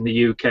practice in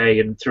the UK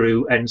and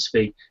through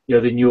ENSFI,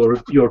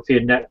 the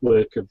European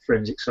network of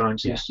forensic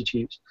science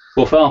institutes.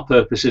 Well, for our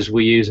purposes,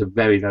 we use a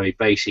very, very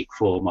basic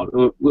format.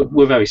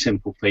 We're very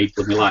simple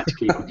people, and we like to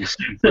keep it as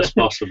simple as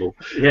possible.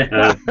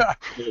 Yeah.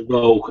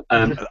 Although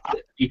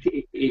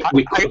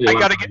we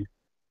could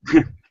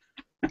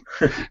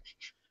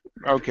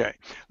Okay.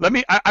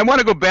 I want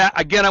to go back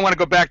again. I want to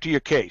go back to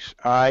your case.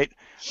 All right.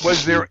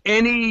 Was there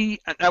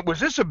any? Was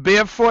this a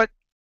barefoot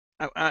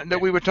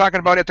that we were talking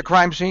about at the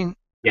crime scene?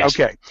 Yes.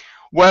 Okay.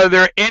 Were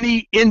there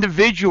any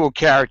individual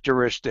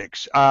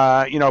characteristics?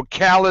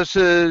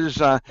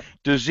 Calluses,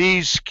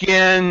 diseased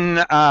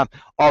skin,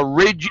 or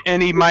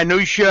any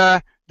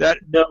minutia that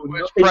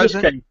was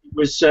present? In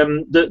this case, it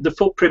was the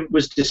footprint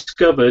was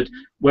discovered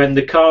when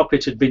the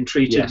carpet had been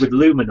treated with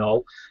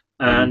luminol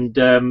and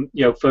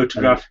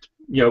photographed.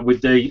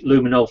 With the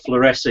luminol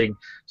fluorescing,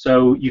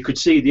 so you could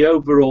see the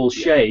overall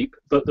shape,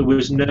 but there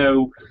was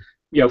no,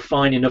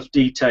 fine enough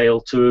detail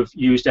to have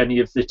used any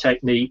of the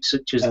techniques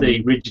such as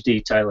the ridge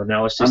detail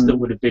analysis that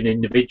would have been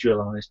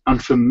individualized.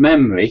 And from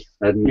memory,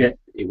 and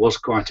it was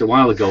quite a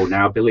while ago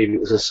now, I believe it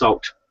was a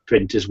socked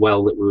print as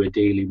well that we were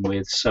dealing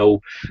with.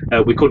 So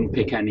we couldn't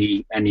pick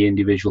any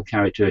individual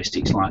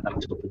characteristics like that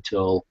up at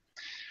all.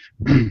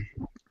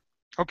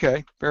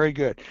 Okay, very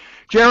good.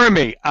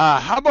 Jeremy,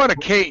 how about a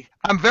case?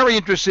 I'm very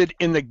interested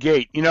in the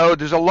gait. You know,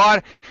 there's a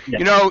lot, Yeah.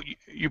 you know,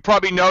 you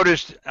probably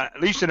noticed, at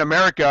least in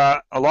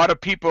America, a lot of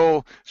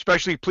people,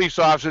 especially police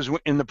officers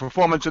in the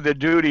performance of their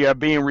duty, are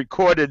being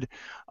recorded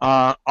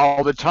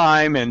all the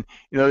time. And,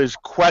 you know, there's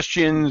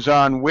questions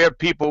on where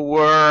people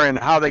were and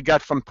how they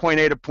got from point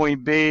A to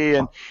point B,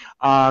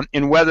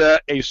 and whether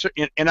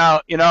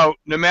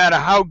no matter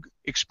how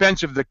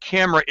expensive the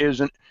camera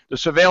is, and the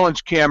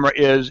surveillance camera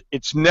is,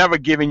 it's never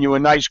giving you a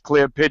nice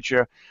clear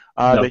picture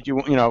No. that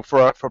you know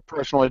for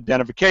personal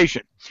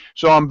identification.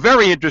 So I'm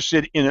very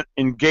interested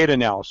in gait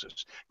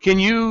analysis. Can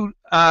you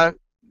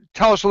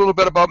tell us a little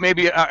bit about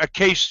maybe a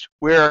case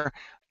where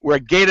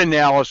gait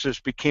analysis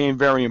became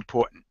very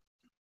important?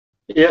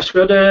 Yes, we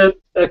had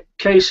a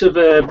case of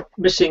a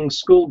missing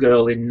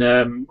schoolgirl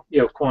in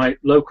quite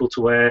local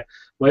to where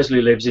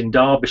Wesley lives, in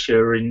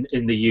Derbyshire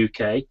in the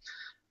UK,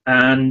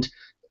 and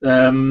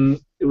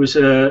it was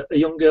a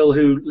young girl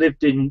who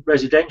lived in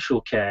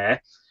residential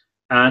care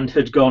and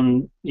had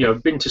gone,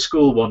 been to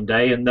school one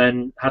day and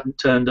then hadn't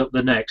turned up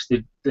the next.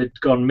 They'd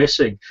gone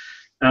missing,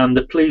 and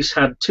the police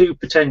had two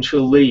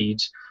potential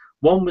leads.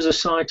 One was a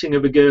sighting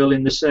of a girl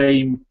in the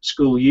same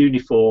school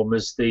uniform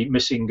as the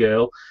missing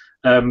girl,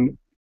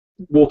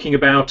 walking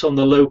about on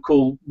the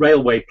local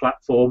railway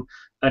platform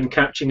and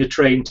catching a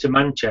train to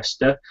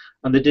Manchester,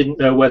 and they didn't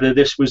know whether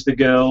this was the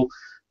girl,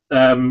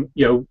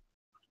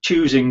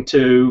 choosing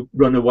to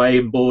run away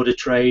and board a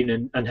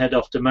train and head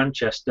off to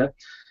Manchester.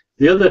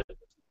 The other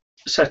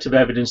set of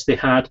evidence they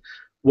had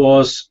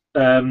was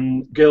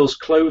girls'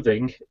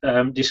 clothing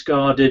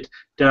discarded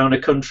down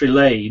a country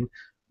lane.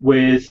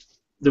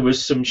 There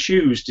was some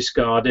shoes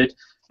discarded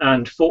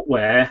and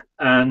footwear,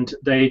 and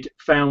they'd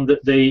found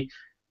that the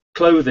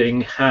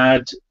clothing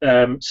had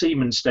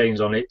semen stains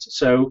on it.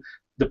 So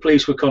the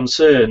police were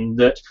concerned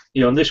that,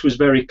 and this was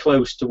very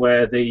close to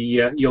where the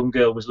young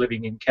girl was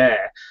living in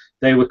care.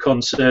 They were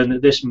concerned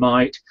that this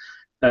might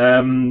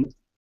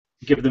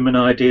give them an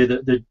idea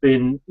that there'd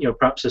been,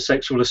 perhaps a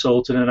sexual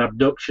assault and an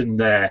abduction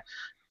there.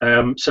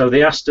 So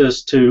they asked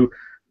us to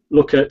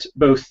look at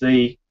both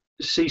the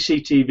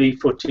CCTV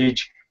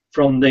footage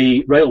from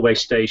the railway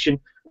station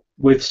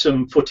with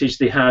some footage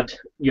they had,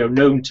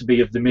 known to be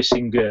of the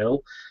missing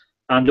girl,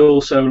 and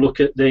also look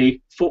at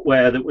the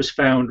footwear that was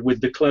found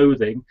with the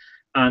clothing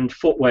and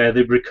footwear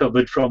they'd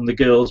recovered from the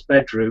girl's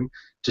bedroom,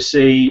 to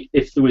see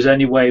if there was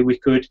any way we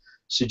could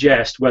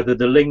suggest whether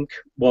the link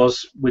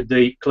was with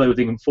the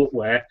clothing and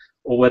footwear,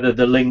 or whether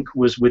the link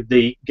was with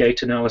the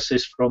gait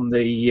analysis from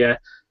the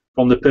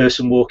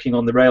person walking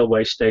on the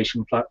railway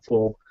station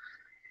platform.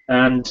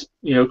 And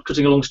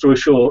cutting a long story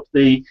short,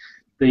 the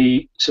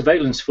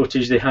surveillance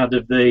footage they had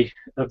of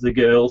the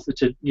girl, that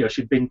had,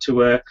 she'd been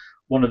to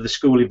one of the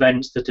school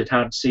events that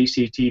had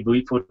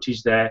CCTV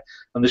footage there,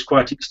 and there's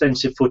quite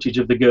extensive footage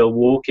of the girl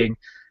walking,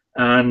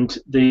 and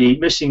the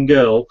missing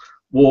girl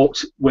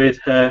walked with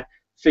her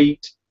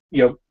feet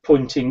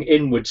pointing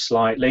inward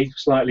slightly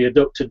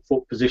adducted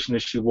foot position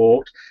as she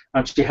walked,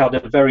 and she had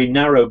a very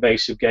narrow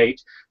base of gait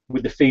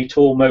with the feet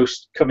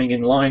almost coming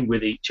in line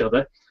with each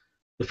other.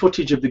 The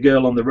footage of the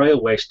girl on the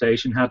railway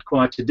station had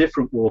quite a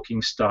different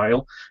walking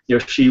style.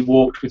 She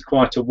walked with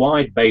quite a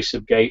wide base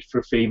of gait for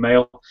a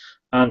female,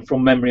 and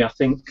from memory I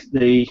think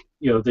the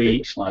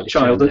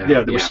child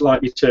they were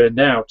slightly turned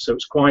out, so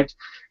it's quite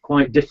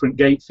different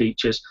gait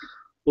features.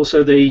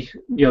 Also the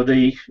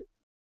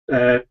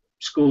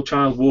school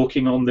child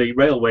walking on the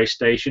railway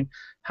station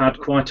had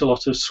quite a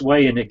lot of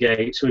sway in her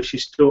gait, so as she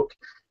took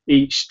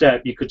each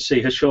step you could see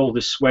her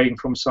shoulders swaying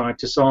from side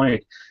to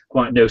side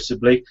quite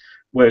noticeably,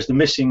 whereas the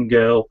missing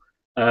girl,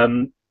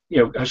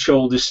 her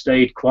shoulders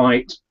stayed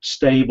quite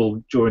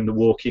stable during the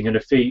walking, and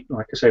her feet,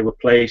 like I say, were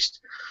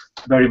placed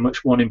very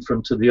much one in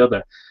front of the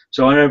other.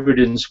 So our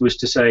evidence was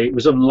to say it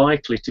was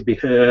unlikely to be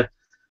her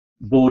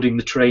boarding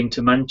the train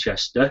to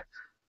Manchester,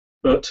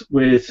 but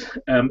with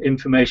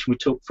information we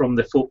took from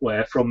the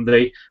footwear, from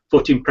the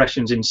foot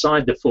impressions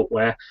inside the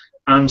footwear,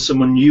 and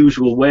some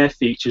unusual wear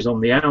features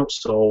on the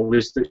outsole,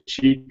 is that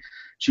she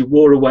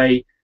wore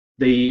away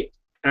the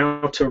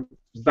outer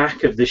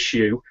back of the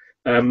shoe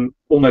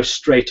almost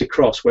straight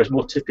across, whereas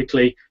more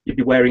typically you'd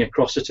be wearing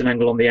across at an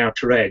angle on the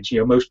outer edge.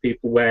 Most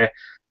people wear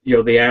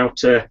the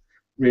outer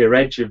rear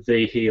edge of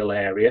the heel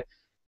area.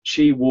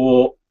 She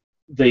wore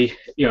the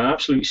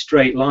absolute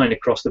straight line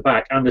across the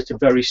back and at a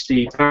very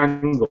steep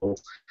angle,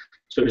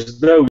 so it was as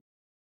though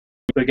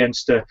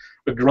against a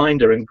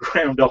grinder and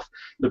ground off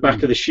the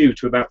back of the shoe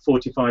to about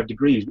 45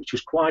 degrees, which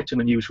was quite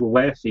an unusual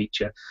wear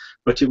feature,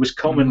 but it was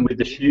common with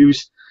the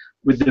shoes,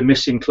 with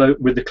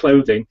the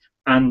clothing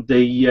and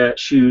the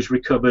shoes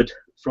recovered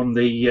from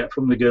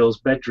the girl's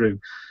bedroom.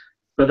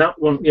 But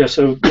that one,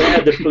 so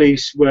there the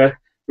police were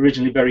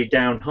originally very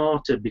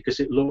downhearted, because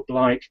it looked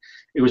like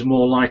it was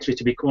more likely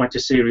to be quite a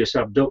serious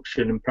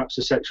abduction and perhaps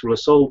a sexual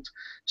assault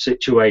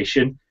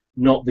situation,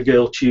 not the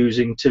girl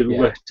choosing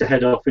to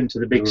head off into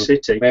the big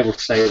city. We're able to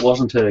say it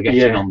wasn't her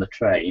getting on the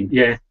train,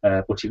 yeah,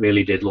 but it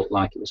really did look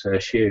like it was her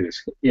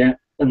shoes. Yeah,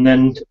 and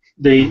then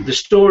the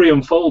story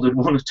unfolded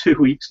 1 or 2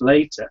 weeks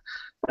later,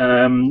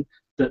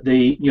 that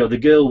the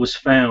girl was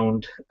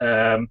found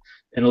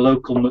in a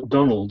local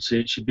McDonald's.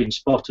 She'd been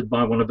spotted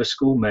by one of her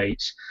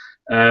schoolmates,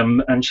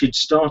 and she'd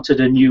started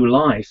a new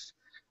life,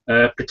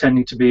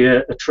 pretending to be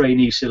a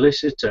trainee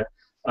solicitor,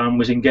 and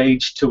was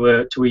engaged to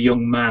a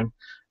young man.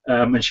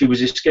 And she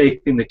was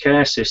escaping the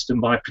care system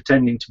by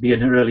pretending to be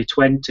in her early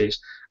 20s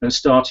and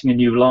starting a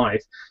new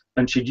life.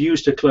 And she'd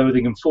used her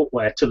clothing and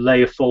footwear to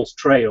lay a false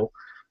trail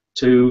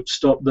to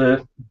stop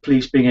the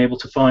police being able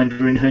to find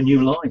her in her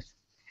new life.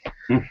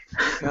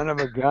 Son of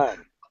a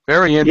gun.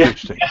 Very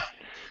interesting.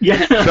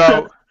 Yeah.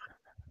 So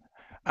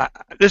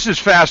this is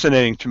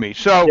fascinating to me.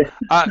 So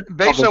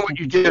based on what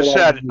you just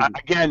said,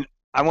 again,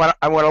 I want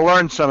to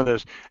learn some of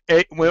this.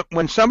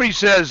 When somebody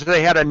says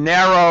they had a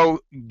narrow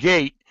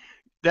gait,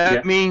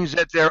 that means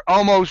that they're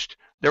almost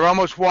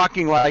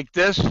walking like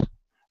this.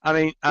 I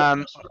mean,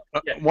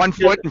 1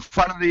 foot in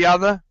front of the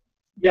other.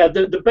 Yeah,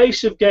 the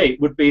base of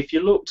gait would be if you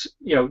looked,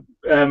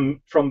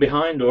 from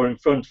behind or in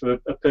front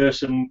of a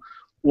person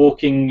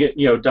walking,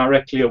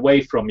 directly away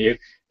from you.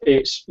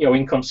 It's,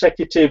 in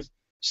consecutive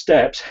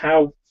steps,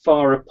 how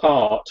far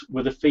apart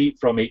were the feet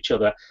from each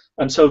other.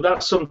 And so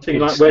that's something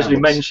like Wesley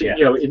mentioned,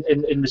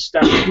 in the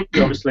stance,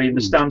 obviously in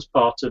the stance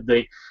part of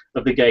the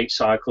gait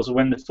cycle. So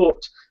when the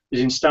foot is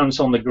in stance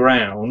on the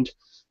ground,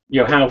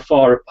 how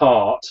far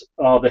apart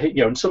are the,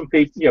 and some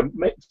people,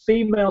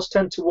 females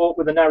tend to walk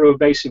with a narrower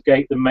base of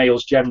gait than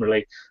males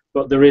generally,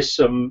 but there is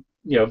some,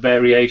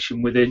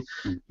 variation within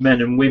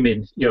men and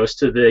women, as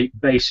to the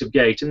base of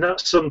gait, and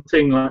that's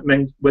something like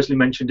Wesley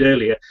mentioned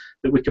earlier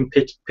that we can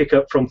pick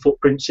up from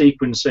footprint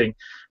sequencing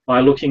by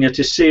looking at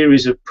a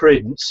series of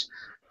prints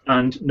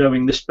and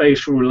knowing the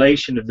spatial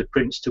relation of the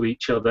prints to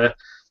each other.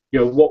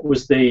 What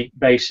was the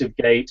base of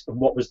gait and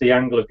what was the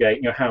angle of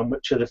gait? How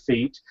much of the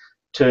feet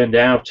turned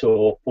out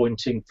or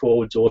pointing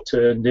forwards or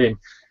turned in.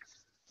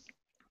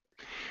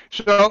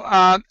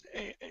 So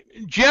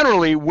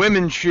generally,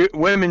 women's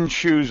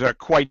shoes are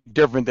quite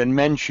different than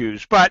men's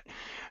shoes, but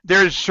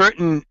there's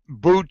certain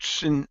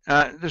boots and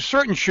there's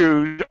certain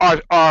shoes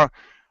are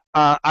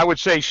I would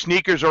say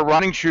sneakers or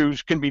running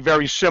shoes can be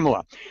very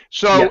similar.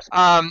 So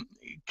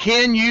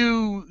can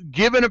you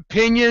give an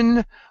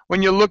opinion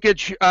when you look at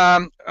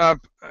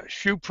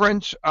shoe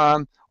prints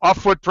or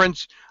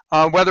footprints,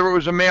 whether it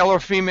was a male or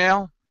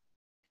female?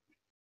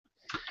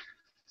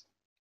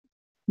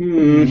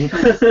 Yeah,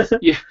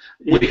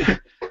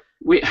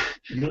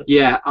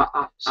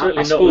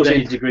 certainly not with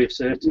any degree of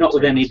certainty. Not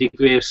with any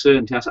degree of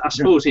certainty. I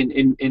suppose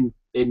in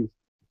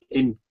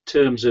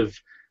terms of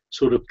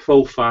sort of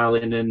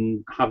profiling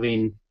and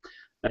having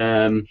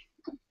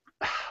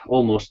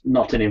almost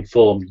not an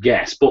informed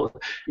guess, but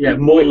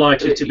more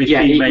likely to be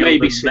female. It may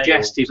be than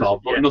suggestive male.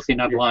 of, but nothing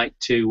I'd like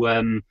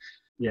to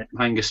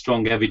hang a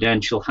strong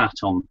evidential hat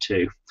on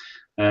to.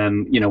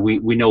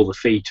 We know the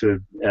feet are,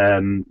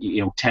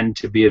 tend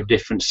to be of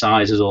different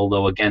sizes,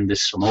 although again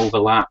there's some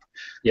overlap.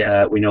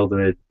 We know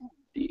there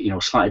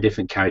are, slightly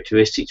different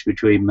characteristics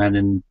between men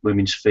and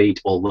women's feet,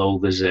 although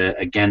there's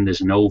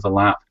an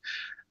overlap.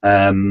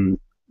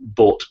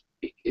 But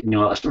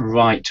that's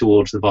right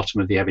towards the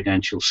bottom of the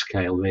evidential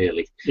scale,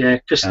 really. Yeah,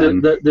 because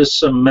there's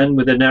some men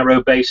with a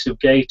narrow base of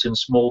gait and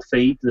small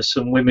feet. There's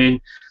some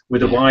women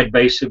with a wide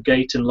base of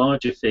gait and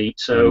larger feet.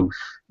 So,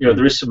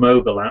 there is some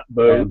overlap,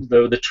 though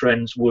the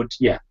trends would...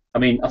 Yeah, I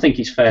mean, I think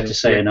it's fair to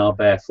say in our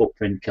bare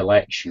footprint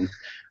collection,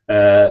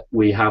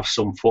 we have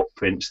some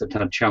footprints that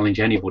I'd challenge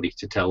anybody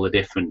to tell the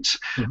difference.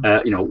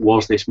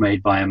 Was this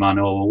made by a man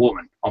or a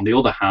woman? On the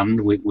other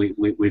hand,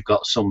 we've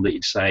got some that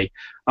you'd say,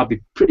 I'd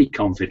be pretty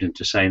confident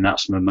to saying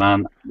that's from a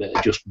man,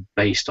 just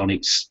based on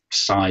its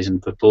size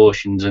and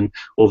proportions, and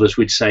others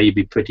would say you'd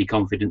be pretty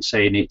confident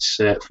saying it's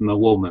from a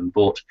woman.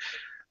 But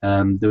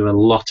there are a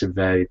lot of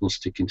variables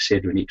to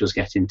consider, and it does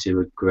get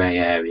into a grey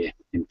area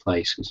in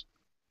places.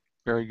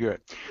 Very good.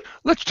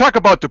 Let's talk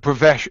about the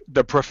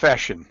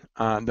profession,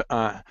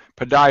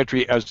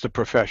 podiatry as the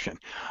profession.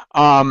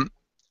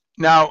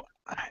 Now,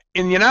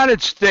 in the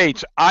United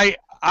States, I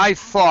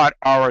thought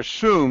or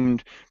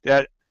assumed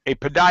that a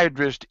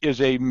podiatrist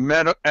is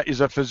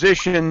a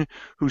physician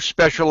who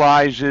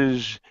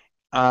specializes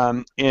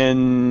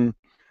in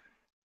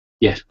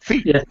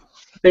feet. Yeah,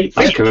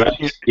 that's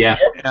correct. Yeah.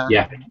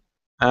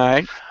 All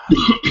right.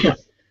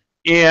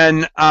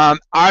 And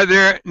are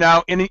there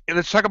now?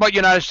 Let's talk about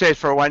United States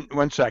for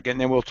one second, and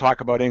then we'll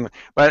talk about England.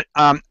 But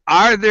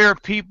are there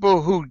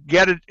people who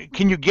get it?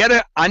 Can you get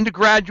an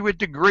undergraduate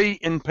degree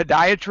in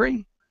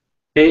podiatry?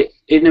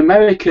 In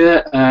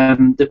America,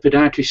 the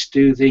podiatrists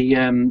do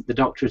the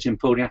doctorate in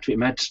podiatric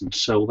medicine.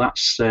 So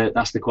that's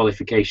the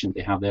qualification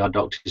they have. They are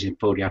doctors in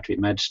podiatric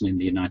medicine in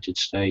the United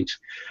States.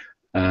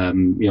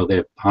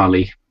 They're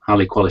highly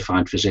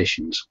qualified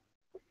physicians.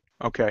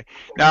 Okay.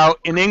 Now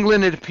in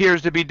England, it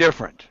appears to be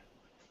different.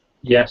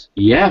 Yes.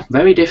 Yeah,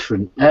 very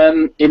different.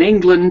 In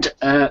England,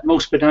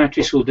 most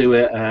podiatrists will do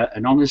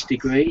an honours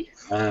degree.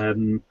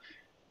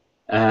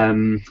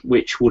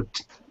 which would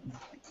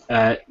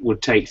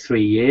take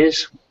 3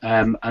 years,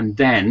 and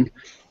then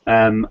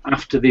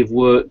after they've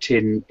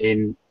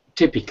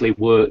typically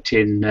worked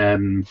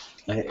in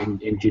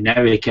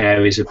generic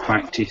areas of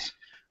practice,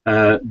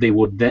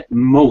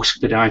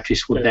 most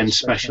podiatrists would then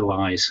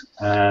specialise.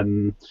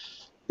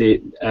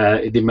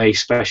 They may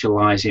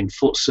specialise in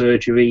foot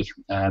surgery,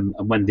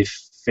 and when they've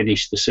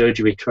finished the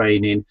surgery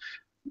training,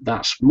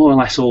 that's more or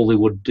less all they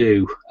would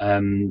do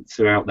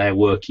throughout their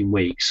working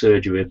week,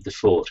 surgery of the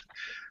foot.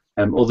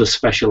 Others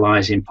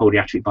specialise in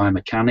podiatric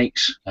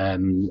biomechanics,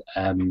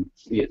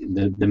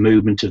 the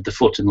movement of the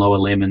foot and lower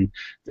limb and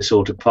the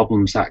sort of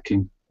problems that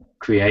can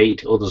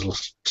create. Others will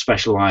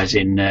specialise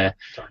in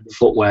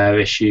footwear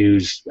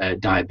issues,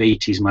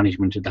 diabetes,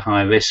 management of the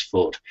high-risk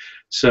foot.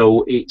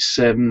 So it's,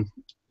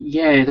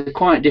 yeah, they're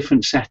quite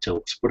different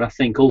setups, but I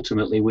think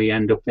ultimately we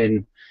end up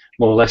in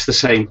more or less the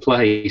same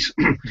place.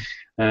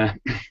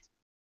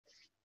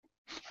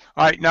 All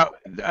right, now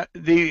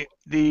the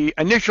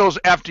initials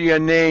after your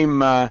name,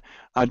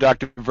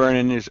 Dr.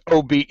 Vernon, is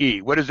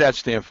OBE. What does that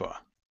stand for?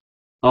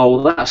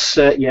 Oh, that's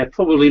yeah,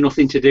 probably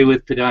nothing to do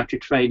with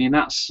podiatry training.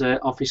 That's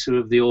Officer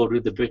of the Order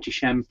of the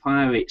British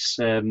Empire. It's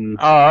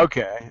oh,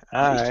 okay,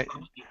 all right.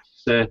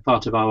 It's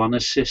part of our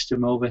honours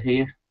system over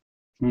here.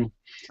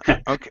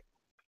 Okay.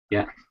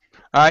 Yeah.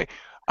 All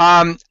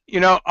right. You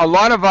know, a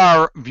lot of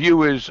our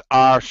viewers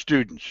are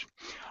students.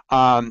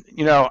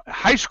 You know,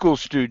 high school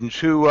students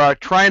who are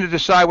trying to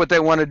decide what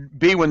they want to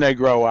be when they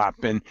grow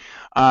up. And,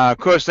 of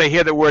course, they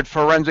hear the word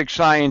forensic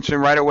science,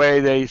 and right away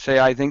they say,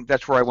 I think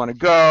that's where I want to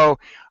go.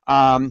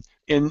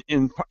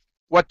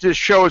 What this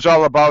show is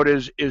all about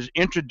is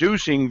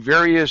introducing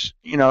various,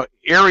 you know,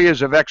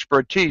 areas of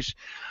expertise.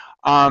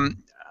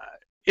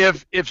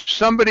 If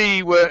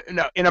somebody were,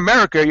 in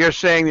America, you're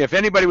saying if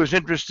anybody was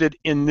interested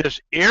in this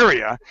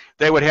area,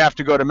 they would have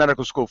to go to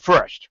medical school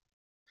first,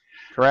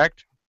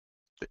 correct?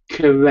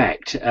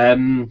 Correct.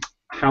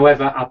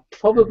 However, I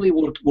probably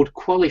would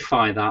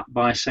qualify that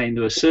by saying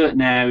there are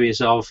certain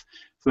areas of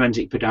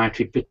forensic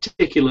podiatry,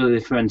 particularly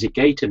forensic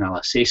gait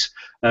analysis,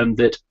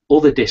 that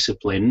other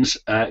disciplines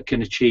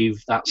can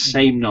achieve that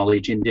same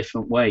knowledge in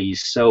different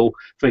ways. So,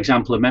 for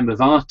example, a member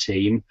of our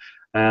team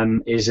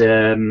is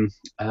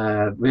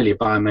really a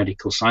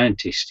biomedical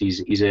scientist.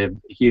 He's a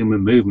human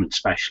movement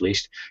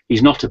specialist.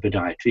 He's not a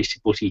podiatrist,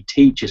 but he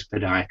teaches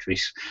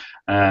podiatrists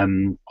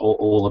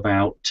all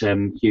about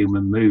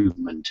human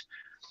movement.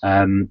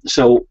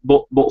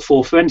 But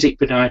for forensic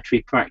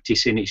podiatry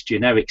practice in its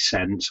generic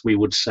sense, we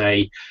would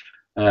say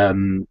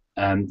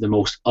the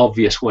most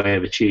obvious way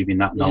of achieving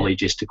that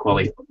knowledge is to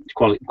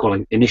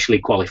initially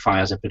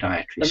qualify as a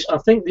podiatrist. And I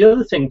think the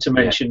other thing to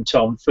mention,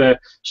 Tom, for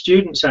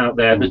students out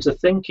there that are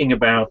thinking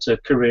about a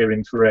career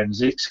in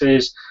forensics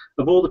is,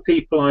 of all the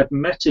people I've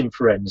met in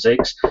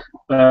forensics,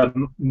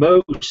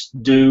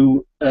 most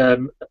do a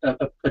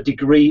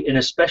degree in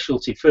a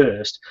specialty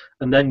first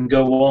and then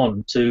go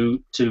on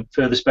to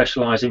further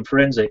specialise in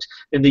forensics.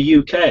 In the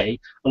UK, a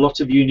lot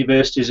of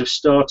universities are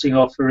starting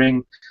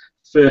offering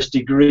first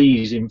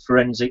degrees in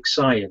forensic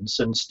science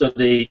and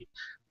study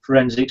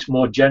forensics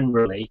more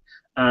generally,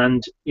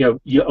 and a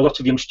lot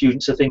of young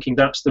students are thinking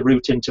that's the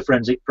route into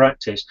forensic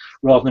practice,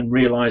 rather than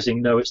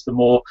realizing no, it's the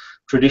more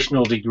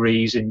traditional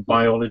degrees in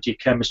biology,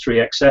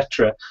 chemistry,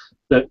 etc.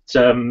 that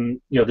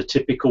the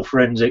typical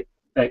forensic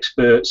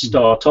experts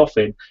start off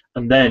in,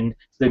 and then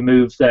they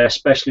move their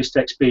specialist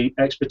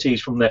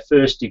expertise from their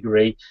first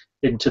degree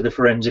into the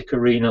forensic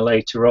arena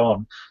later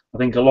on. I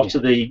think a lot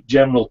of the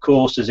general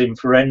courses in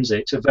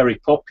forensics are very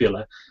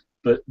popular,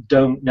 but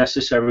don't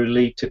necessarily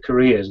lead to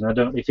careers. And I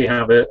don't know if you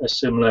have a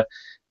similar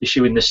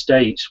issue in the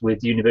States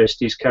with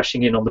universities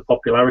cashing in on the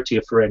popularity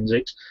of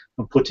forensics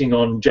and putting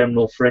on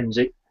general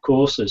forensic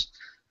courses.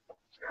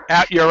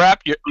 You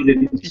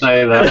didn't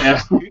say that.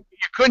 Yeah. You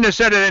couldn't have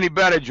said it any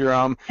better,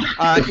 Jerome.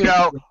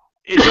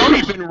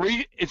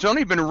 It's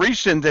only been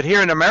recent that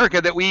here in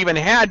America that we even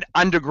had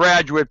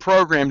undergraduate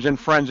programs in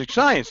forensic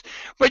science.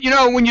 But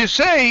when you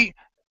say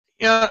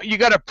you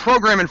got a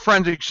program in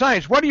forensic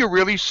science, what are you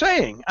really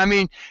saying? I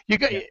mean, you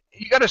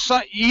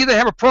either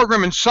have a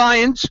program in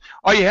science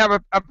or you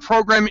have a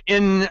program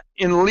in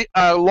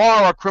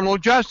law or criminal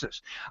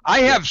justice. I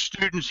have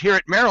students here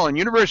at Maryland,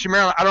 University of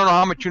Maryland. I don't know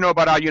how much you know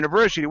about our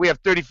university. We have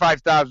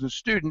 35,000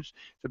 students.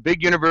 It's a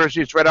big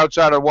university. It's right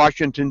outside of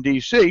Washington,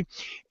 D.C.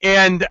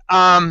 And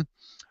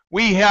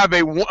we have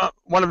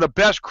one of the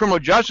best criminal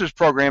justice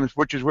programs,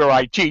 which is where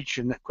I teach,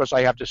 and of course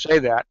I have to say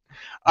that.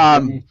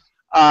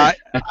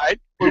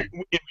 We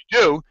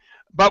do,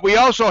 but we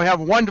also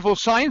have wonderful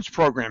science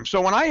programs.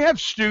 So when I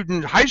have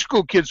high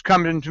school kids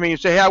come in to me and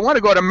say, hey, I want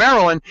to go to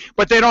Maryland,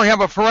 but they don't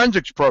have a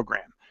forensics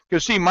program.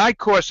 Because, see, my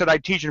course that I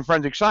teach in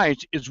forensic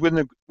science is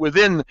within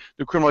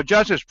the criminal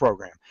justice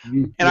program.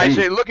 And I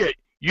say, look,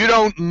 you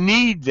don't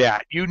need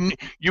that.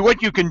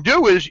 What you can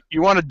do is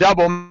you want to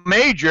double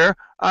major.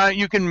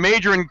 You can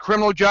major in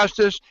criminal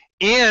justice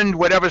and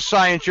whatever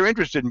science you're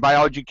interested in,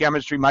 biology,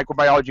 chemistry,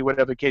 microbiology,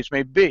 whatever the case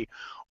may be.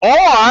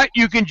 Or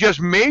you can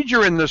just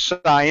major in the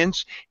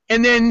science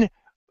and then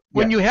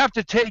when you have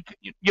to take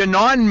your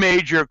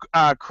non-major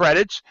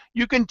credits,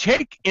 you can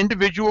take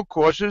individual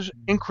courses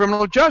in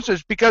criminal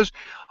justice, because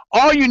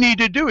all you need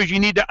to do is you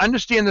need to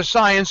understand the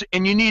science,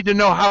 and you need to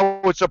know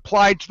how it's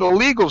applied to the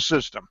legal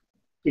system.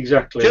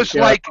 Exactly. Just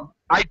like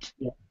I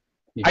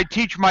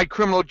teach my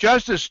criminal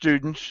justice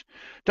students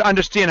to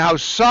understand how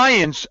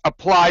science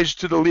applies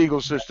to the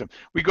legal system.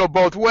 We go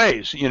both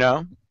ways, you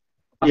know.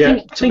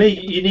 To me,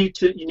 you need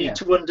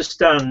to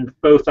understand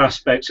both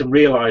aspects and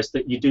realise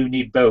that you do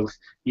need both.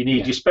 You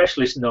need your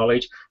specialist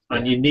knowledge,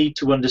 and you need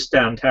to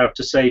understand how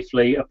to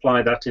safely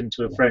apply that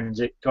into a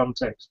forensic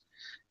context.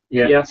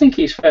 Yeah, I think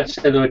it's fair to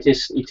say that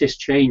it is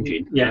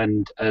changing,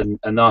 and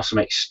there are some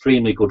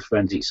extremely good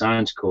forensic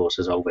science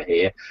courses over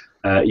here.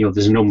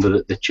 There's a number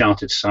that the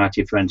Chartered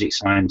Society of Forensic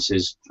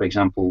Sciences, for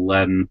example,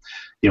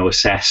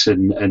 assess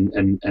and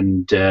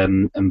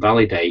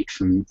validate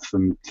from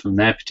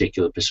their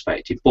particular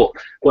perspective. But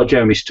what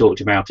Jeremy's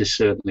talked about is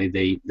certainly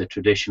the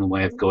traditional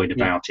way of going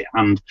about it,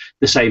 and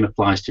the same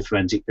applies to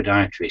forensic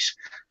podiatrists.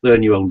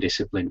 Learn your own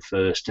discipline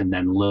first, and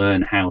then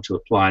learn how to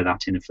apply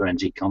that in a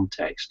forensic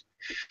context.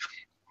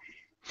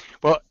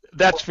 Well,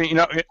 that's,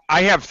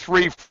 I have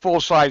 3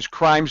 full-size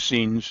crime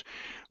scenes,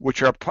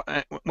 which are,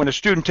 when a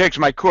student takes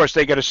my course,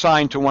 they get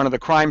assigned to one of the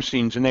crime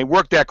scenes, and they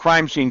work that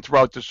crime scene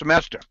throughout the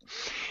semester.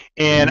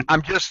 And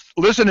I'm just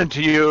listening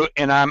to you,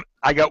 and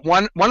I got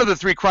one of the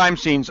 3 crime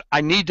scenes.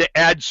 I need to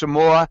add some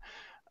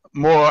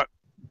more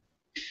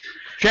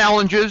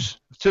challenges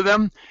to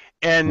them,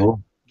 and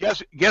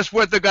guess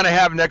what they're going to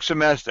have next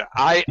semester?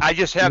 I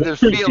just have this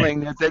feeling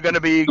that they're going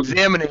to be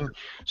examining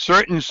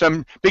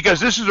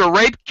because this is a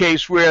rape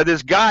case where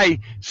this guy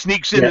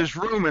sneaks in his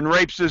room and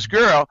rapes this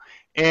girl,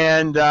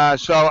 and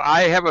so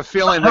I have a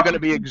feeling they're going to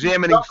be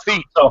examining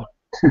feet.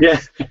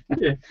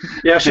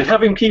 I should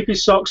have him keep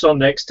his socks on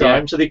next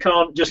time, so they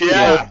can't just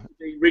the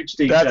ridge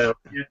detail.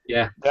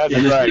 That's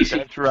right.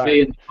 That's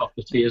right. And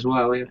property as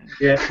well. And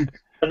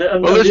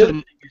well,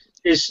 listen.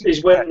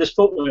 Is when there's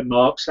footwear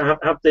marks,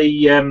 have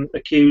the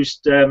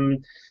accused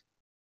denying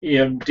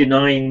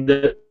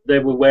that they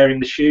were wearing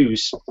the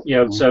shoes.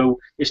 So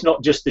it's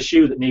not just the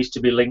shoe that needs to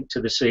be linked to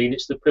the scene;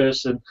 it's the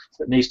person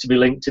that needs to be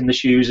linked in the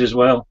shoes as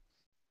well.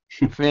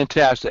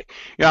 Fantastic.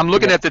 I'm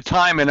looking at the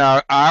time, and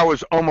our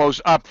hour's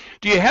almost up.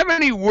 Do you have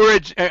any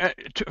words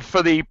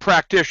for the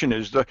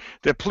practitioners, the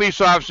police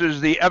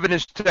officers, the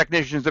evidence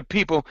technicians, the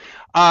people?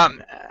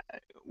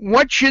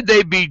 What should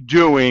they be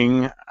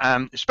doing,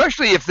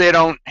 especially if they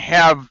don't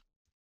have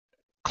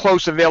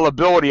close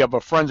availability of a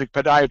forensic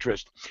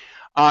podiatrist?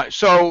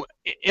 So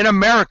in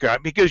America,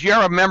 because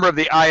you're a member of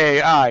the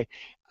IAI,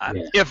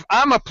 if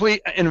I'm a police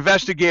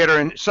investigator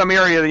in some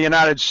area of the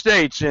United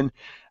States, and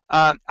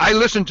I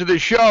listen to the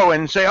show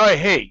and say, oh,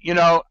 hey,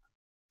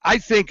 I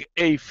think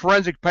a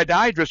forensic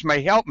podiatrist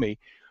may help me,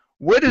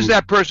 where does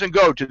that person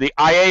go? To the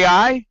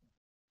IAI?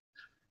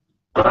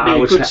 I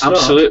would say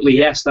absolutely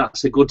yes.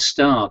 That's a good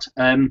start.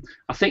 I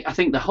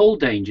think the whole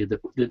danger,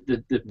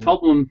 the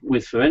problem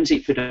with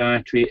forensic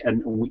podiatry,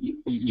 and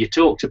you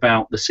talked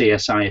about the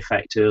CSI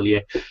effect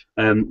earlier.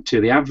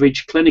 To the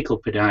average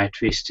clinical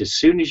podiatrist, as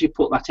soon as you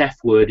put that F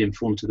word in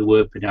front of the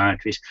word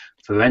podiatrist,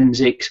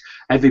 forensics,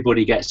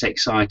 everybody gets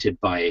excited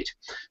by it.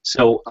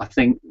 So I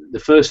think the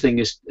first thing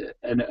is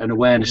an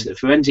awareness that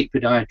forensic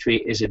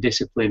podiatry is a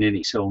discipline in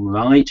its own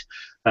right.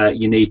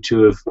 You need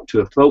to have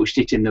approached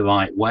it in the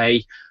right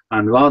way.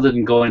 And rather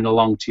than going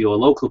along to your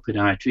local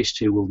podiatrist,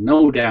 who will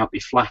no doubt be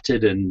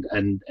flattered and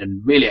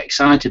really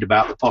excited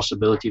about the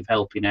possibility of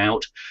helping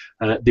out,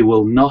 they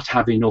will not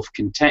have enough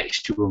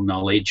contextual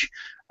knowledge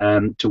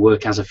to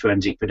work as a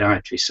forensic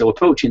podiatrist. So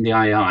approaching the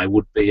II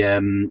would be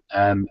an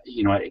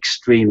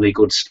extremely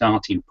good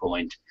starting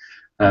point.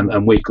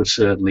 And we could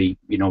certainly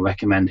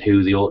recommend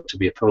who they ought to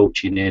be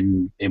approaching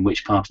in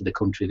which part of the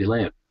country they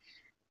live.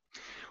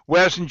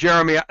 Wes and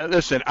Jeremy,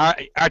 listen, our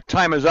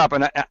time is up,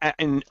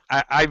 and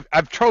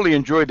I've totally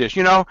enjoyed this.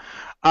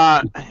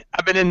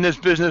 I've been in this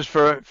business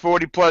for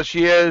 40+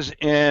 years,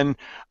 and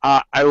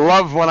I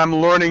love when I'm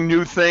learning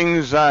new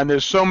things.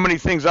 There's so many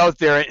things out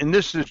there, and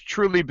this has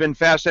truly been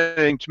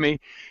fascinating to me.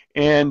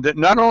 And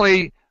not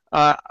only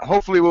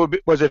hopefully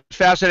was it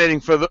fascinating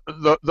for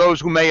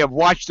those who may have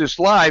watched this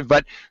live,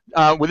 but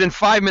within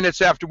 5 minutes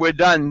after we're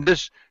done,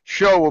 this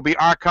show will be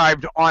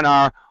archived on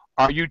our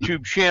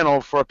YouTube channel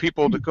for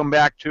people to come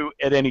back to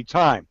at any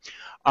time.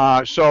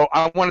 So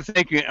I want to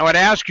thank you. I want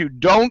to ask you,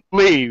 don't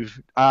leave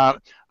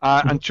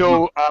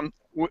until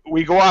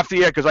we go off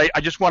the air, because I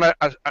just want to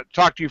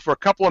talk to you for a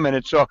couple of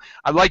minutes. So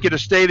I'd like you to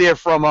stay there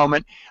for a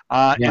moment.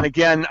 And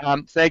again,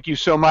 thank you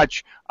so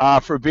much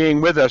for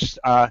being with us.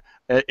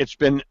 It's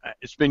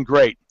been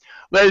great.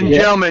 Ladies and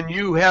gentlemen,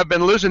 you have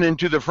been listening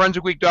to the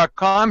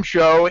ForensicWeek.com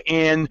show,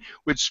 and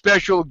with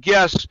special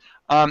guests,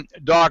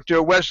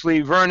 Dr.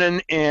 Wesley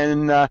Vernon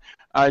and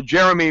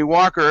Jeremy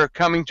Walker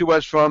coming to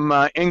us from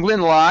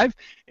England live,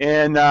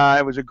 and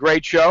it was a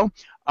great show.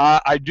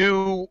 I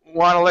do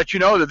want to let you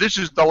know that this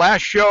is the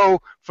last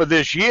show for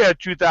this year,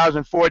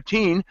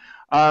 2014.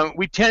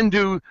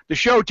 the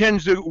show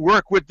tends to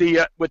work with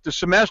the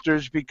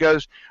semesters,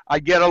 because I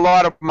get a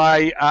lot of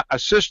my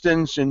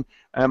assistants and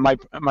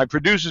my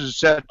producers,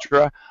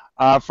 etc.,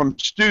 from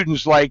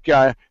students like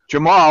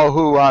Jamal,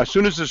 who as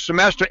soon as the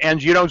semester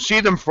ends, you don't see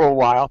them for a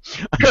while.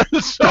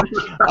 So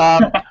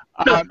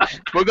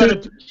we're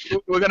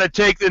gonna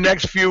take the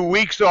next few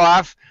weeks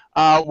off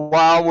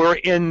while we're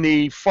in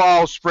the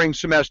fall spring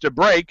semester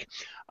break.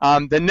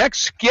 The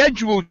next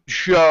scheduled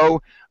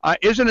show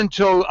isn't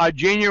until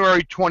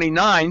January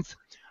 29th,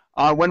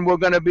 when we're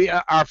going to be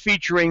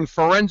featuring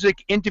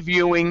forensic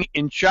interviewing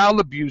in child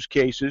abuse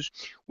cases.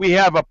 We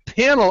have a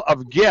panel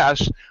of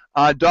guests,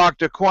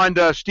 Dr.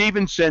 Quanda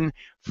Stevenson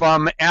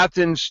from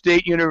Athens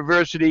State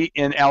University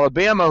in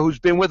Alabama, who's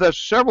been with us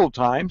several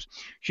times.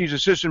 She's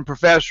assistant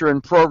professor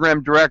and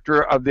program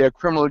director of their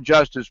criminal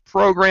justice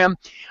program,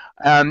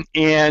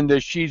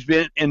 and she's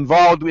been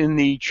involved in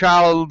the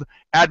Child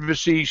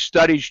Advocacy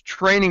Studies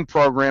training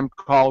program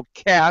called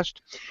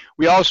CAST.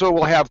 We also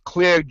will have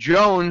Claire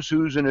Jones,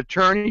 who's an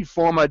attorney,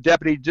 former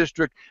deputy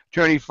district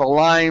attorney for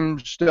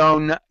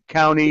Limestone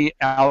County,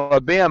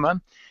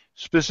 Alabama.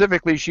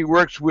 Specifically, she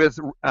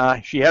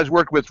has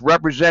worked with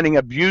representing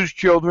abused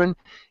children,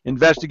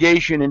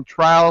 investigation and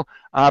trial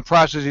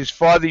processes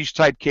for these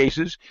type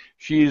cases.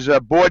 She's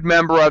a board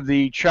member of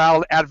the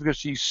Child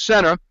Advocacy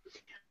Center.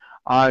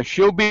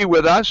 She'll be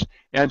with us.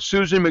 And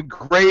Susan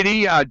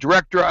McGrady,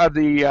 director of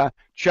the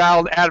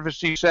Child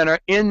Advocacy Center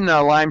in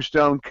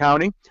Limestone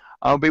County,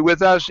 will be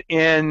with us.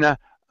 And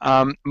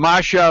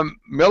Masha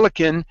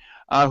Milliken,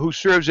 who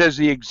serves as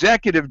the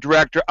executive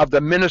director of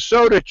the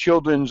Minnesota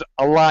Children's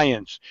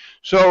Alliance.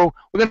 So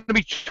we're going to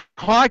be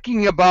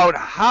talking about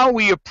how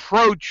we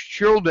approach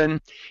children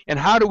and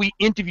how do we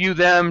interview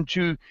them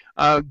to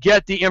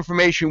get the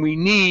information we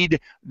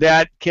need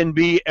that can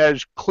be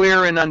as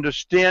clear and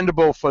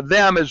understandable for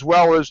them as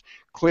well as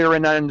clear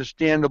and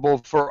understandable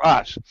for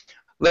us.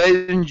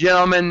 Ladies and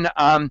gentlemen,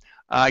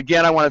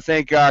 again, I want to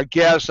thank our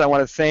guests. I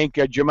want to thank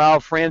Jamal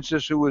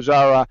Francis, who was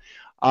our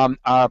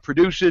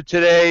producer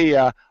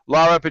today.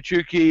 Laura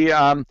Pachuki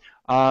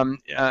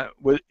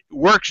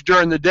works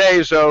during the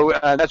day, so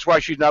that's why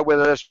she's not with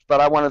us.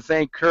 But I want to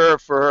thank her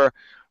for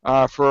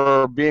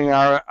being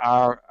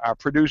our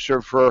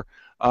producer for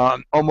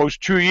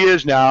almost 2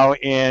 years now.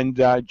 And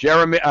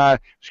Jamal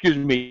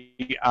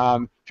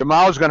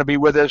is going to be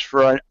with us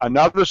for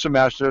another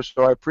semester,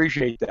 so I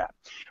appreciate that.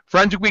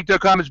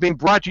 ForensicWeek.com is being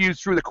brought to you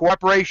through the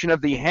cooperation of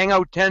the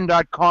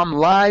Hangout10.com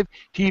live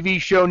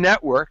TV show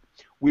network.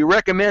 We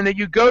recommend that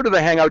you go to the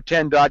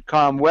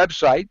Hangout10.com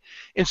website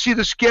and see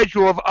the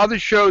schedule of other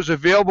shows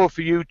available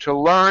for you to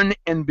learn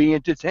and be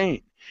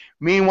entertained.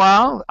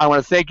 Meanwhile, I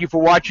want to thank you for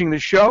watching the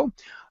show.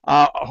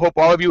 I hope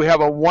all of you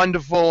have a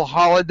wonderful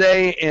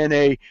holiday and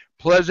a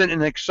pleasant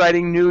and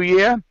exciting new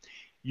year.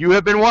 You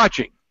have been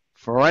watching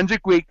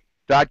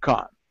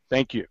ForensicWeek.com.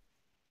 Thank you.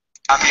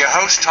 I'm your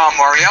host, Tom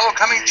Moriello,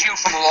 coming to you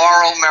from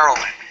Laurel,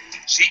 Maryland,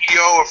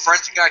 CEO of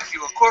Forensic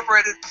IQ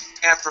Incorporated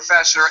and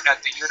professor at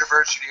the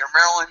University of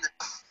Maryland,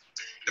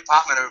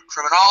 Department of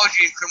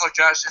Criminology and Criminal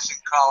Justice in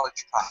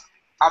College Park.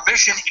 Our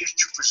mission is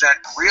to present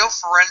real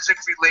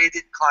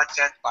forensic-related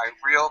content by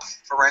real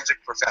forensic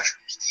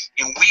professionals,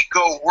 and we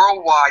go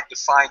worldwide to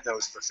find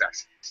those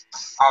professionals.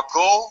 Our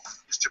goal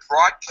is to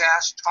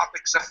broadcast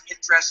topics of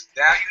interest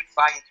valued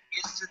by an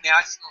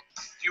international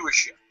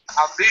viewership.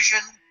 Our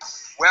vision,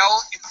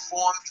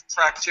 well-informed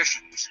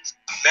practitioners,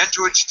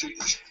 mentored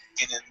students,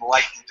 and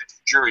enlightened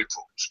jury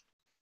pools.